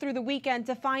work through the weekend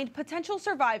to find potential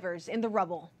survivors in the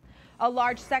rubble. A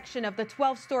large section of the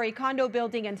 12-story condo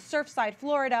building in Surfside,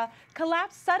 Florida,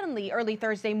 collapsed suddenly early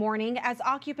Thursday morning as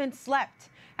occupants slept.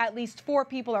 At least 4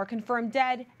 people are confirmed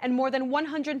dead, and more than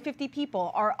 150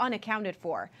 people are unaccounted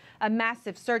for. A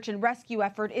massive search and rescue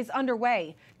effort is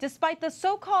underway. Despite the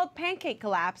so-called pancake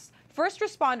collapse, first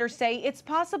responders say it's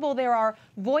possible there are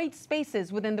void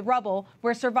spaces within the rubble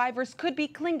where survivors could be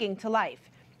clinging to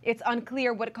life. It's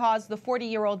unclear what caused the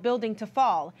 40-year-old building to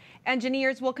fall.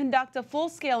 Engineers will conduct a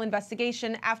full-scale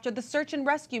investigation after the search and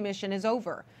rescue mission is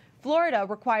over. Florida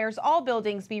requires all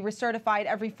buildings be recertified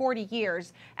every 40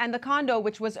 years, and the condo,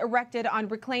 which was erected on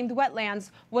reclaimed wetlands,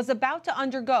 was about to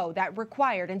undergo that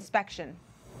required inspection.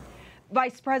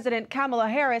 Vice President Kamala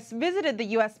Harris visited the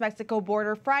U.S.-Mexico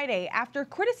border Friday after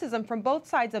criticism from both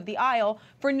sides of the aisle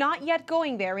for not yet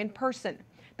going there in person.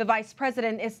 The vice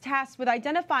president is tasked with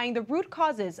identifying the root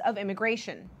causes of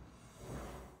immigration.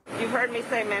 You've heard me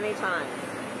say many times,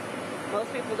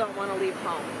 most people don't want to leave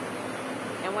home.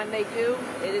 And when they do,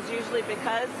 it is usually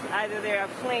because either they are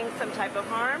fleeing some type of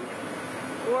harm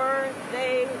or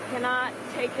they cannot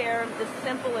take care of the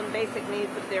simple and basic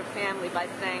needs of their family by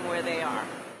staying where they are.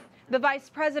 The vice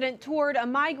president toured a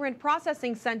migrant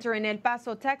processing center in El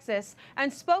Paso, Texas,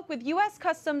 and spoke with U.S.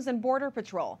 Customs and Border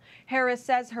Patrol. Harris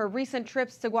says her recent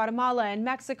trips to Guatemala and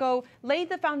Mexico laid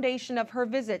the foundation of her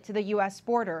visit to the U.S.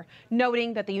 border,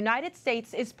 noting that the United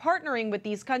States is partnering with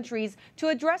these countries to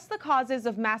address the causes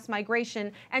of mass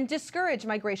migration and discourage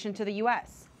migration to the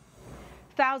U.S.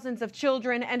 Thousands of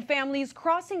children and families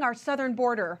crossing our southern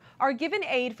border are given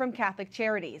aid from Catholic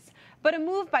Charities. But a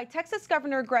move by Texas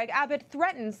Governor Greg Abbott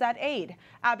threatens that aid.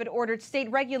 Abbott ordered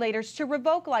state regulators to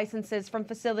revoke licenses from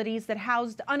facilities that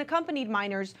housed unaccompanied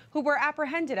minors who were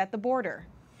apprehended at the border.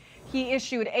 He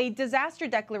issued a disaster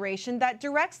declaration that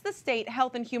directs the State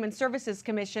Health and Human Services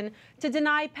Commission to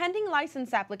deny pending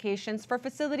license applications for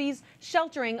facilities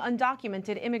sheltering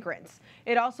undocumented immigrants.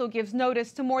 It also gives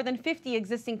notice to more than 50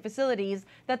 existing facilities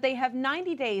that they have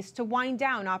 90 days to wind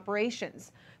down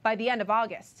operations by the end of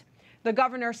August. The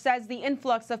governor says the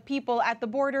influx of people at the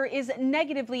border is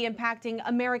negatively impacting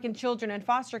American children in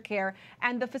foster care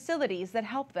and the facilities that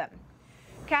help them.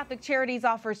 Catholic Charities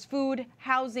offers food,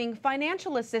 housing,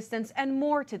 financial assistance, and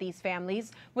more to these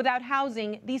families. Without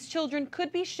housing, these children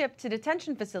could be shipped to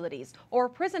detention facilities or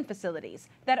prison facilities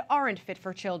that aren't fit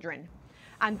for children.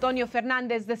 Antonio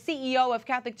Fernandez, the CEO of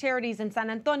Catholic Charities in San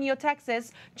Antonio,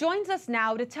 Texas, joins us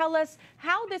now to tell us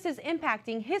how this is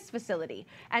impacting his facility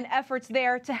and efforts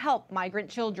there to help migrant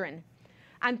children.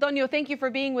 Antonio, thank you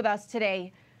for being with us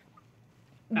today.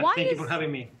 Thank you for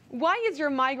having me. Why is your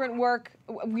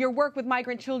work with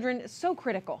migrant children so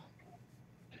critical?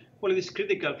 Well, it is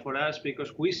critical for us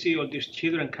because we see all these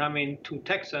children coming to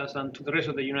Texas and to the rest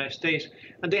of the United States,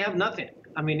 and they have nothing.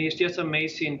 I mean, it's just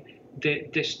amazing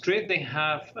the strength they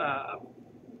have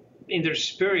in their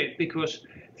spirit, because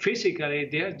physically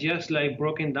they're just like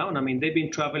broken down. I mean, they've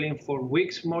been traveling for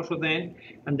weeks, most of them,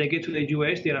 and they get to the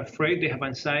U.S., they're afraid, they have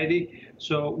anxiety.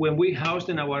 So when we house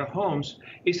them in our homes,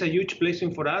 it's a huge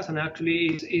blessing for us, and actually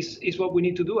is what we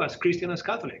need to do as Christians, as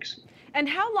Catholics. And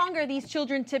how long are these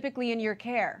children typically in your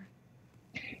care?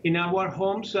 In our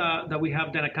homes that we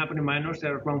have done accompanied minors,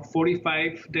 they're around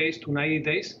 45 days to 90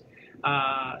 days.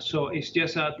 So it's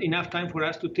just enough time for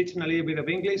us to teach them a little bit of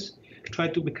English, try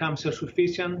to become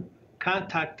self-sufficient,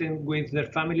 contacting with their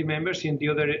family members in the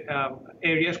other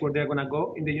areas where they're going to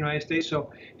go in the United States.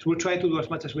 So we'll try to do as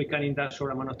much as we can in that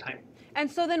short amount of time. And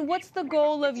so then what's the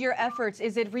goal of your efforts?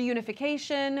 Is it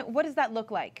reunification? What does that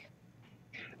look like?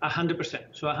 100%.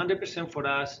 So 100% for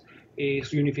us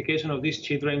is reunification of these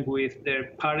children with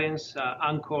their parents,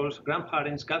 uncles,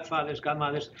 grandparents, godfathers,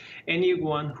 godmothers,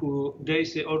 anyone who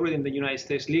is already in the United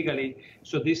States legally.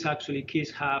 So these actually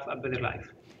kids have a better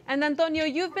life. And Antonio,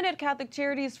 you've been at Catholic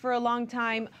Charities for a long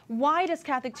time. Why does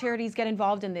Catholic Charities get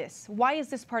involved in this? Why is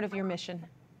this part of your mission?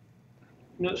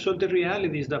 No, so the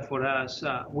reality is that for us,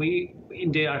 we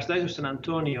in the Archdiocese of San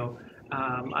Antonio,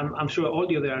 I'm sure all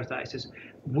the other archdioceses,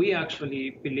 we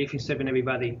actually believe in serving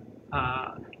everybody.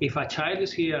 If a child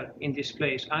is here in this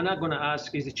place, I'm not going to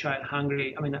ask, is the child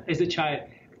hungry? I mean, is the child,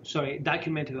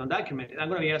 documented or undocumented? I'm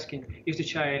going to be asking, is the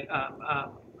child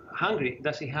hungry?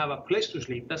 Does he have a place to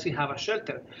sleep? Does he have a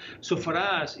shelter? So for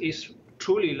us, it's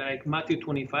truly like Matthew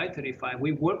 25:35.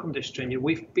 We welcome the stranger,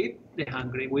 we feed the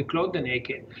hungry, we clothe the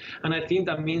naked. And I think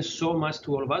that means so much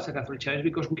to all of us at Catholic Charities,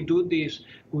 because we do this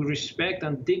with respect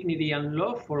and dignity and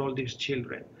love for all these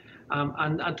children.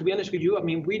 And to be honest with you, I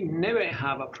mean, we never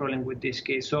have a problem with these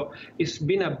kids. So it's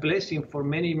been a blessing for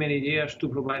many, many years to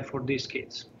provide for these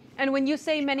kids. And when you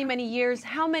say many, many years,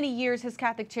 how many years has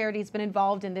Catholic Charities been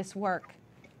involved in this work?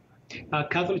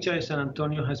 Catholic Charities San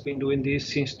Antonio has been doing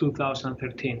this since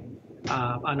 2013.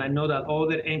 And I know that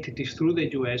other entities through the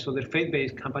U.S., other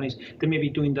faith-based companies, they may be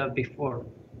doing that before.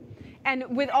 And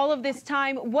with all of this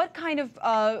time, what kind of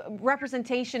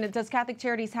representation does Catholic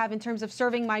Charities have in terms of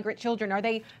serving migrant children? Are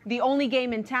they the only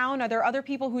game in town? Are there other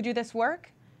people who do this work?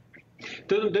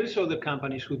 There's other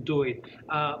companies who do it.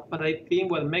 But I think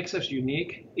what makes us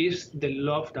unique is the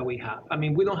love that we have. I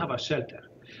mean, we don't have a shelter.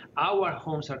 Our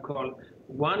homes are called,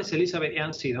 one is Elizabeth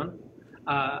Ann Sidon,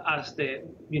 as the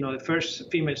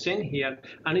first female saint here,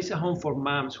 and it's a home for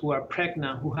moms who are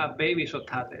pregnant, who have babies or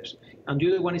toddlers. And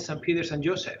the other one is St. Peter's and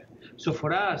Joseph. So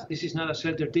for us, this is not a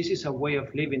shelter. This is a way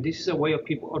of living. This is a way of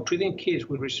people of treating kids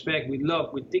with respect, with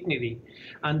love, with dignity,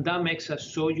 and that makes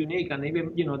us so unique. And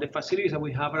even the facilities that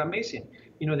we have are amazing.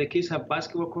 The kids have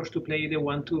basketball courts to play if they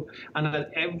want to, and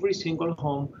at every single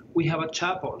home we have a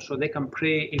chapel so they can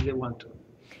pray if they want to.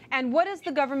 And what does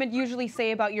the government usually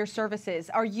say about your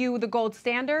services? Are you the gold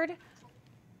standard?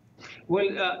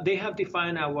 Well, they have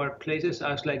defined our places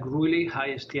as like really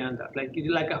high standard,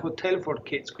 like a hotel for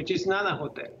kids, which is not a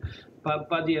hotel.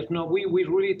 But yes, no, we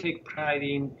really take pride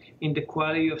in the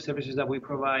quality of services that we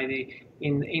provide,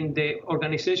 in the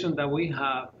organization that we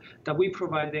have, that we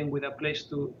provide them with a place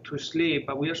to sleep.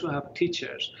 But we also have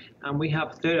teachers, and we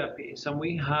have therapies, and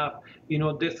we have,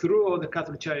 through all the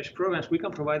Catholic Church programs, we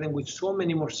can provide them with so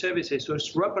many more services. So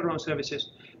it's wraparound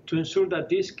services to ensure that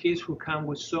these kids who come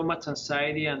with so much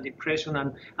anxiety and depression,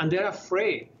 and they're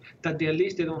afraid that at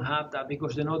least they don't have that,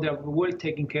 because they know they're well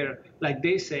taken care of, like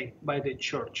they say, by the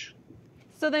church.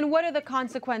 So then what are the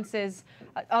consequences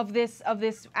of this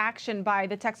action by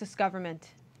the Texas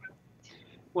government?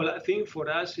 Well, I think for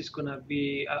us it's going to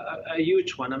be a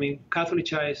huge one. I mean, Catholic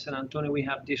Church San Antonio, we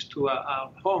have these two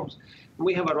homes.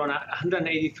 We have around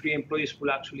 183 employees who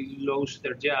actually lost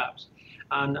their jobs.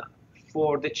 And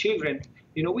for the children,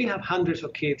 we have hundreds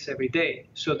of kids every day.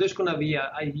 So there's going to be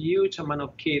a huge amount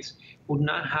of kids who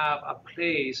not have a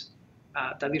place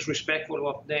that is respectful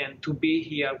of them to be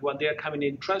here when they're coming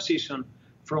in transition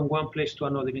from one place to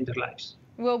another in their lives.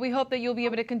 Well, we hope that you'll be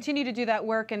able to continue to do that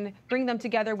work and bring them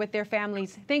together with their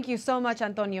families. Thank you so much,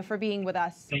 Antonio, for being with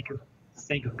us. Thank you.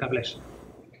 Thank you. God bless.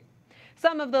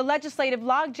 Some of the legislative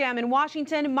logjam in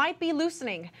Washington might be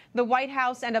loosening. The White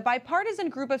House and a bipartisan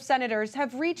group of senators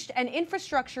have reached an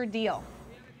infrastructure deal.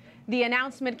 The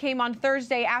announcement came on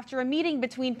Thursday after a meeting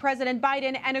between President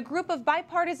Biden and a group of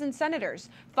bipartisan senators,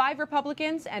 5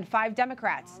 Republicans and 5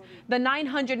 Democrats. The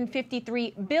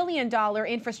 $953 billion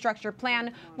infrastructure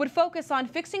plan would focus on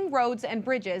fixing roads and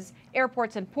bridges,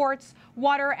 airports and ports,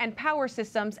 water and power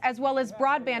systems, as well as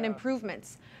broadband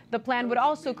improvements. The plan would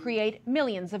also create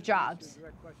millions of jobs.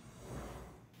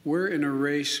 We're in a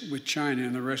race with China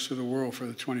and the rest of the world for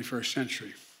the 21st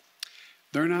century.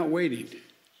 They're not waiting.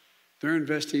 They're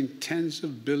investing tens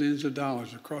of billions of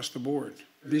dollars across the board.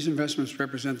 These investments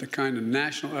represent the kind of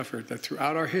national effort that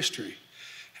throughout our history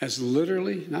has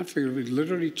literally, not figuratively,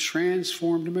 literally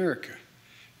transformed America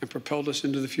and propelled us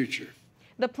into the future.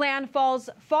 The plan falls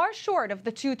far short of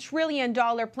the $2 trillion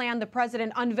plan the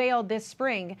president unveiled this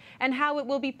spring, and how it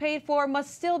will be paid for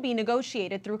must still be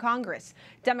negotiated through Congress.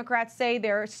 Democrats say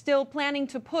they're still planning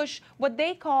to push what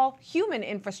they call human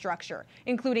infrastructure,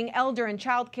 including elder and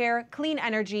child care, clean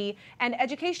energy, and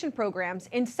education programs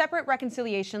in separate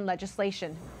reconciliation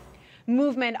legislation.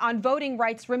 Movement on voting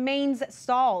rights remains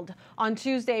stalled. On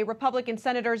Tuesday, Republican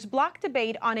senators blocked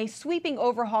debate on a sweeping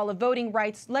overhaul of voting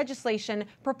rights legislation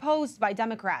proposed by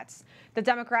Democrats. The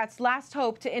Democrats' last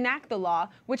hope to enact the law,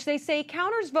 which they say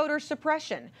counters voter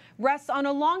suppression, rests on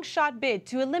a long-shot bid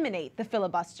to eliminate the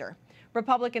filibuster.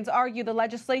 Republicans argue the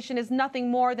legislation is nothing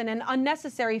more than an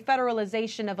unnecessary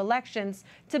federalization of elections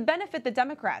to benefit the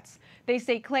Democrats. They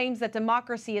say claims that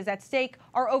democracy is at stake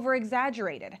are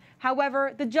over-exaggerated.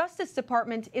 However, the Justice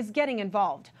Department is getting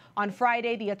involved. On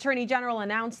Friday, the Attorney General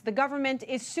announced the government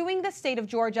is suing the state of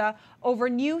Georgia over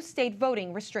new state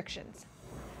voting restrictions.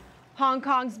 Hong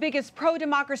Kong's biggest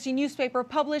pro-democracy newspaper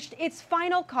published its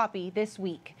final copy this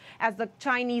week as the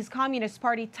Chinese Communist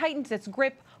Party tightens its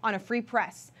grip on a free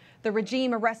press. The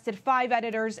regime arrested 5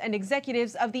 editors and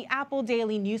executives of the Apple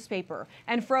Daily newspaper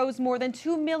and froze more than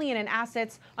 $2 million in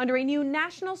assets under a new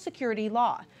national security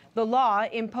law. The law,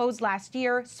 imposed last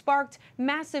year, sparked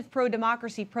massive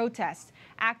pro-democracy protests.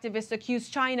 Activists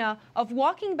accused China of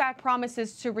walking back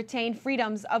promises to retain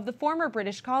freedoms of the former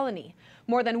British colony.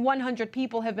 More than 100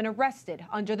 people have been arrested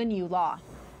under the new law.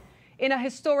 In a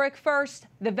historic first,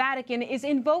 the Vatican is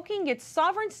invoking its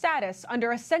sovereign status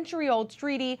under a century-old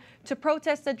treaty to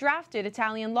protest a drafted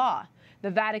Italian law.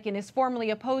 The Vatican is formally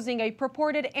opposing a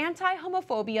purported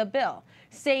anti-homophobia bill,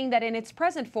 saying that in its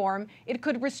present form, it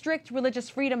could restrict religious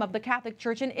freedom of the Catholic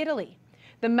Church in Italy.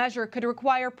 The measure could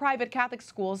require private Catholic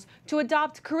schools to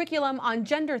adopt curriculum on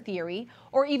gender theory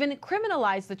or even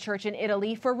criminalize the church in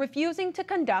Italy for refusing to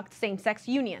conduct same-sex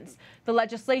unions. The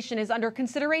legislation is under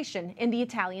consideration in the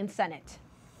Italian Senate.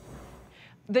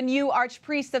 The new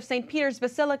Archpriest of St. Peter's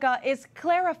Basilica is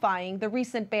clarifying the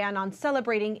recent ban on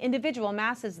celebrating individual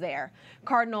masses there.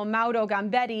 Cardinal Mauro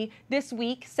Gambetti this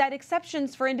week said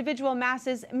exceptions for individual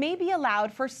masses may be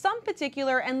allowed for some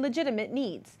particular and legitimate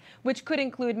needs, which could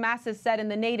include masses said in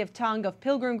the native tongue of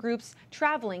pilgrim groups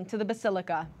traveling to the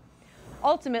Basilica.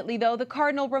 Ultimately, though, the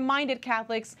Cardinal reminded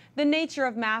Catholics the nature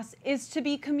of Mass is to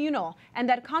be communal and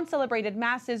that concelebrated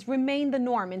Masses remain the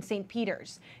norm in St.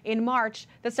 Peter's. In March,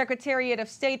 the Secretariat of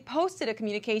State posted a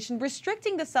communication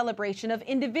restricting the celebration of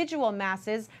individual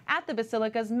Masses at the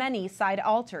Basilica's many side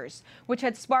altars, which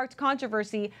had sparked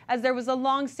controversy as there was a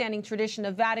long-standing tradition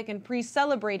of Vatican priests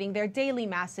celebrating their daily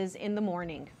Masses in the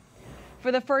morning.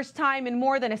 For the first time in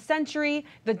more than a century,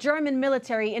 the German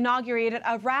military inaugurated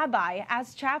a rabbi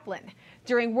as chaplain.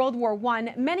 During World War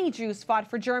I, many Jews fought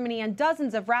for Germany, and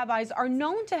dozens of rabbis are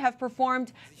known to have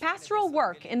performed pastoral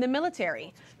work in the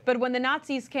military. But when the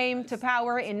Nazis came to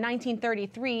power in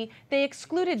 1933, they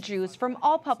excluded Jews from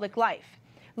all public life,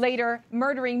 later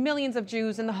murdering millions of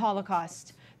Jews in the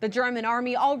Holocaust. The German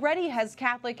army already has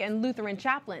Catholic and Lutheran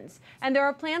chaplains, and there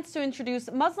are plans to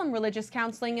introduce Muslim religious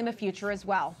counseling in the future as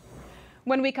well.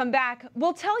 When we come back,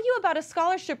 we'll tell you about a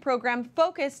scholarship program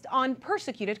focused on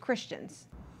persecuted Christians.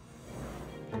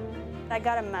 I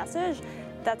got a message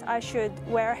that I should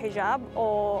wear hijab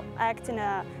or act in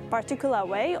a particular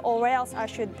way, or else I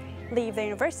should leave the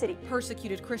university.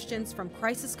 Persecuted Christians from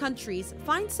crisis countries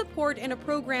find support in a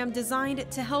program designed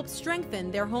to help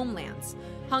strengthen their homelands.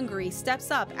 Hungary steps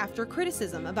up after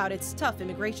criticism about its tough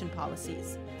immigration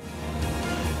policies.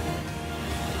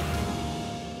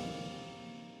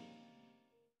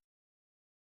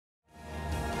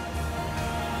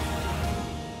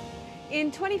 In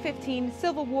 2015,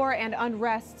 civil war and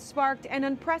unrest sparked an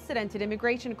unprecedented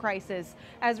immigration crisis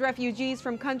as refugees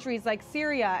from countries like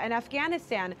Syria and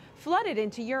Afghanistan flooded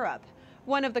into Europe.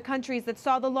 One of the countries that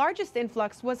saw the largest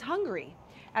influx was Hungary.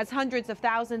 As hundreds of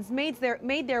thousands made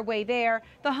their way there,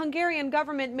 the Hungarian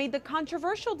government made the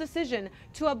controversial decision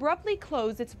to abruptly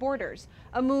close its borders,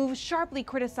 a move sharply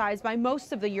criticized by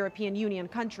most of the European Union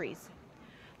countries.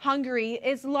 Hungary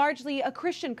is largely a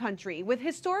Christian country with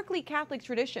historically Catholic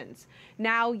traditions.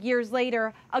 Now, years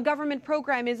later, a government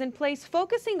program is in place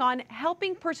focusing on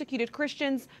helping persecuted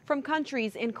Christians from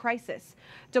countries in crisis.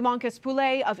 Domonkas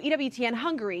Pule of EWTN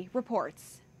Hungary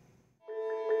reports.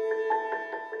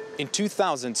 In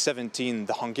 2017,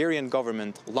 the Hungarian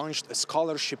government launched a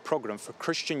scholarship program for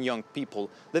Christian young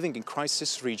people living in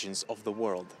crisis regions of the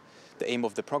world. The aim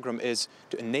of the program is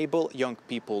to enable young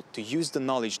people to use the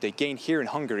knowledge they gain here in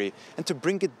Hungary and to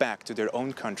bring it back to their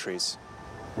own countries.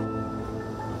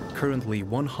 Currently,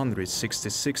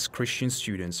 166 Christian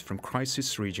students from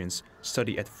crisis regions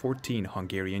study at 14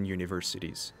 Hungarian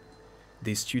universities.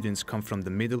 These students come from the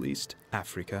Middle East,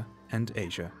 Africa, and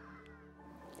Asia.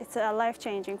 It's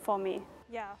life-changing for me.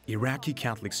 Yeah. Iraqi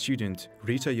Catholic student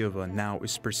Rita Yova now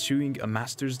is pursuing a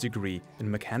master's degree in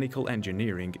mechanical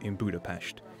engineering in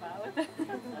Budapest.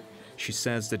 She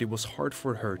says that it was hard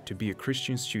for her to be a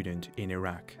Christian student in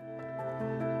Iraq.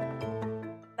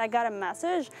 I got a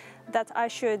message that I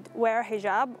should wear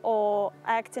hijab or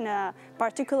act in a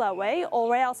particular way,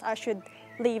 or else I should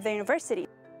leave the university.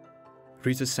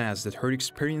 Rita says that her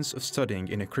experience of studying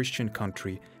in a Christian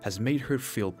country has made her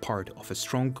feel part of a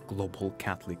strong global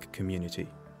Catholic community.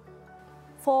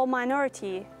 For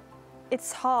minority,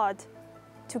 it's hard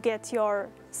to get your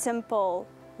simple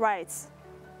rights,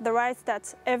 the rights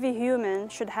that every human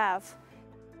should have.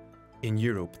 In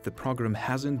Europe, the program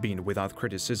hasn't been without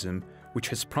criticism, which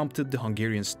has prompted the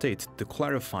Hungarian state to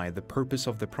clarify the purpose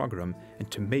of the program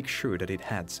and to make sure that it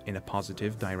heads in a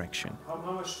positive direction. How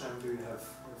much time do you have?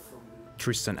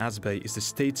 Tristan Azbey is the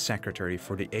state secretary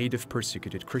for the Aid of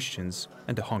Persecuted Christians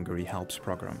and the Hungary Helps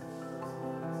program.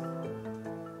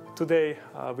 Today,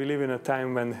 we live in a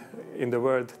time when in the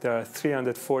world there are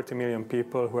 340 million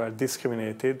people who are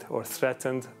discriminated or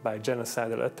threatened by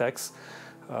genocidal attacks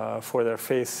for their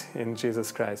faith in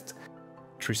Jesus Christ.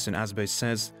 Tristan Azbey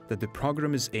says that the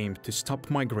program is aimed to stop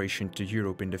migration to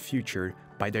Europe in the future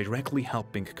by directly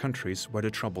helping countries where the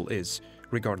trouble is,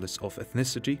 regardless of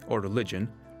ethnicity or religion,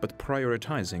 but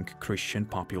prioritizing Christian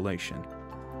population.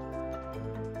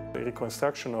 The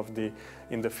reconstruction of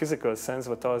in the physical sense,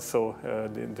 but also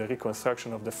the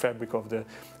reconstruction of the fabric of the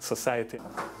society.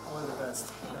 All the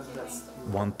best. All the best.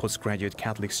 One postgraduate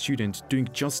Catholic student doing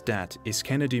just that is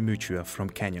Kennedy Mutua from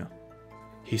Kenya.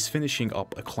 He's finishing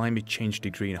up a climate change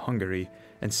degree in Hungary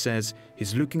and says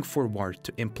he's looking forward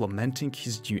to implementing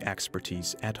his new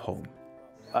expertise at home.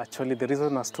 Actually, the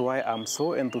reason as to why I'm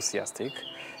so enthusiastic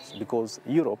is because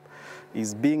Europe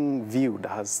is being viewed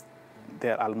as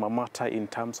their alma mater in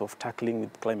terms of tackling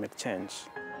with climate change.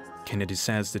 Kennedy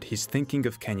says that he's thinking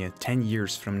of Kenya 10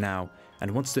 years from now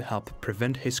and wants to help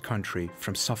prevent his country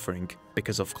from suffering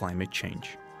because of climate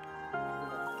change.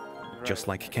 Just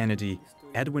like Kennedy,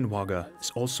 Edwin Waga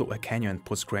is also a Kenyan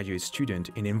postgraduate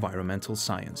student in environmental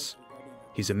science.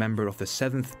 He's a member of the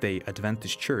Seventh-day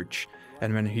Adventist Church,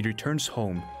 and when he returns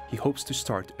home, he hopes to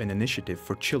start an initiative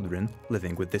for children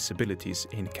living with disabilities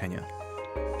in Kenya.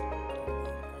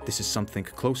 This is something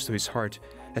close to his heart,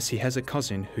 as he has a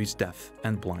cousin who is deaf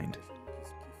and blind.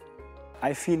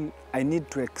 I feel I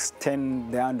need to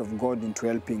extend the hand of God into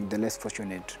helping the less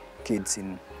fortunate kids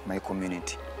in my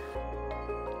community.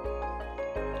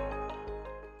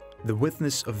 The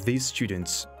witness of these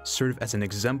students serve as an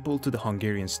example to the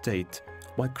Hungarian state,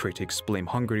 while critics blame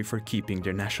Hungary for keeping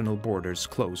their national borders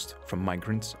closed from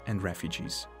migrants and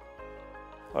refugees.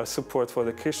 Our support for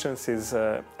the Christians is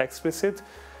explicit.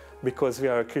 Because we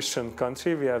are a Christian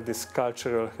country, we have this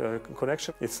cultural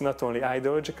connection. It's not only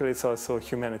ideological, it's also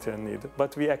humanitarian need.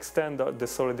 But we extend the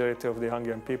solidarity of the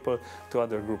Hungarian people to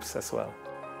other groups as well.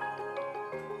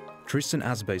 Tristan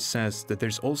Asbay says that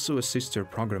there's also a sister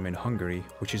program in Hungary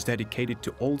which is dedicated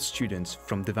to all students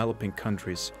from developing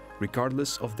countries,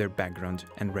 regardless of their background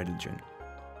and religion.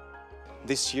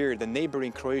 This year, the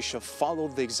neighboring Croatia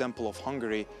followed the example of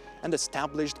Hungary and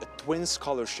established a twin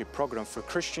scholarship program for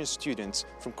Christian students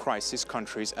from crisis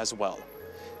countries as well.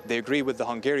 They agree with the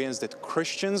Hungarians that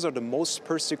Christians are the most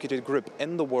persecuted group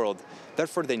in the world,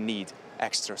 therefore they need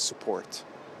extra support.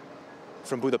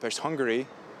 From Budapest, Hungary,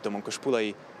 Domon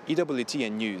Kospulai,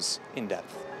 EWTN News in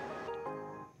depth.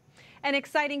 An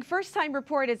exciting first-time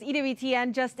report as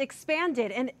EWTN just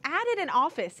expanded and added an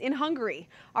office in Hungary.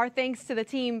 Our thanks to the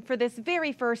team for this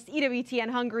very first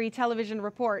EWTN Hungary television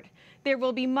report. There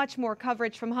will be much more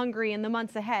coverage from Hungary in the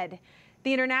months ahead.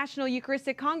 The International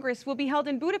Eucharistic Congress will be held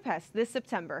in Budapest this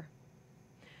September.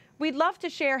 We'd love to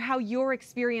share how you're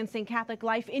experiencing Catholic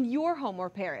life in your home or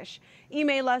parish.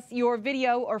 Email us your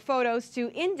video or photos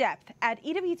to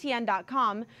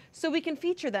indepth@ewtn.com so we can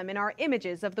feature them in our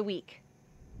Images of the Week.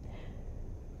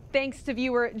 Thanks to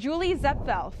viewer Julie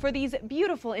Zepfel for these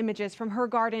beautiful images from her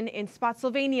garden in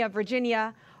Spotsylvania,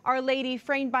 Virginia, Our Lady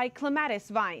framed by clematis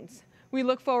vines. We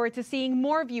look forward to seeing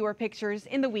more viewer pictures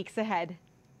in the weeks ahead.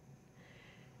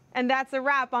 And that's a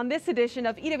wrap on this edition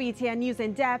of EWTN News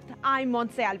in Depth. I'm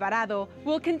Montse Alvarado.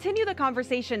 We'll continue the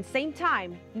conversation same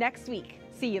time next week.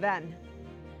 See you then.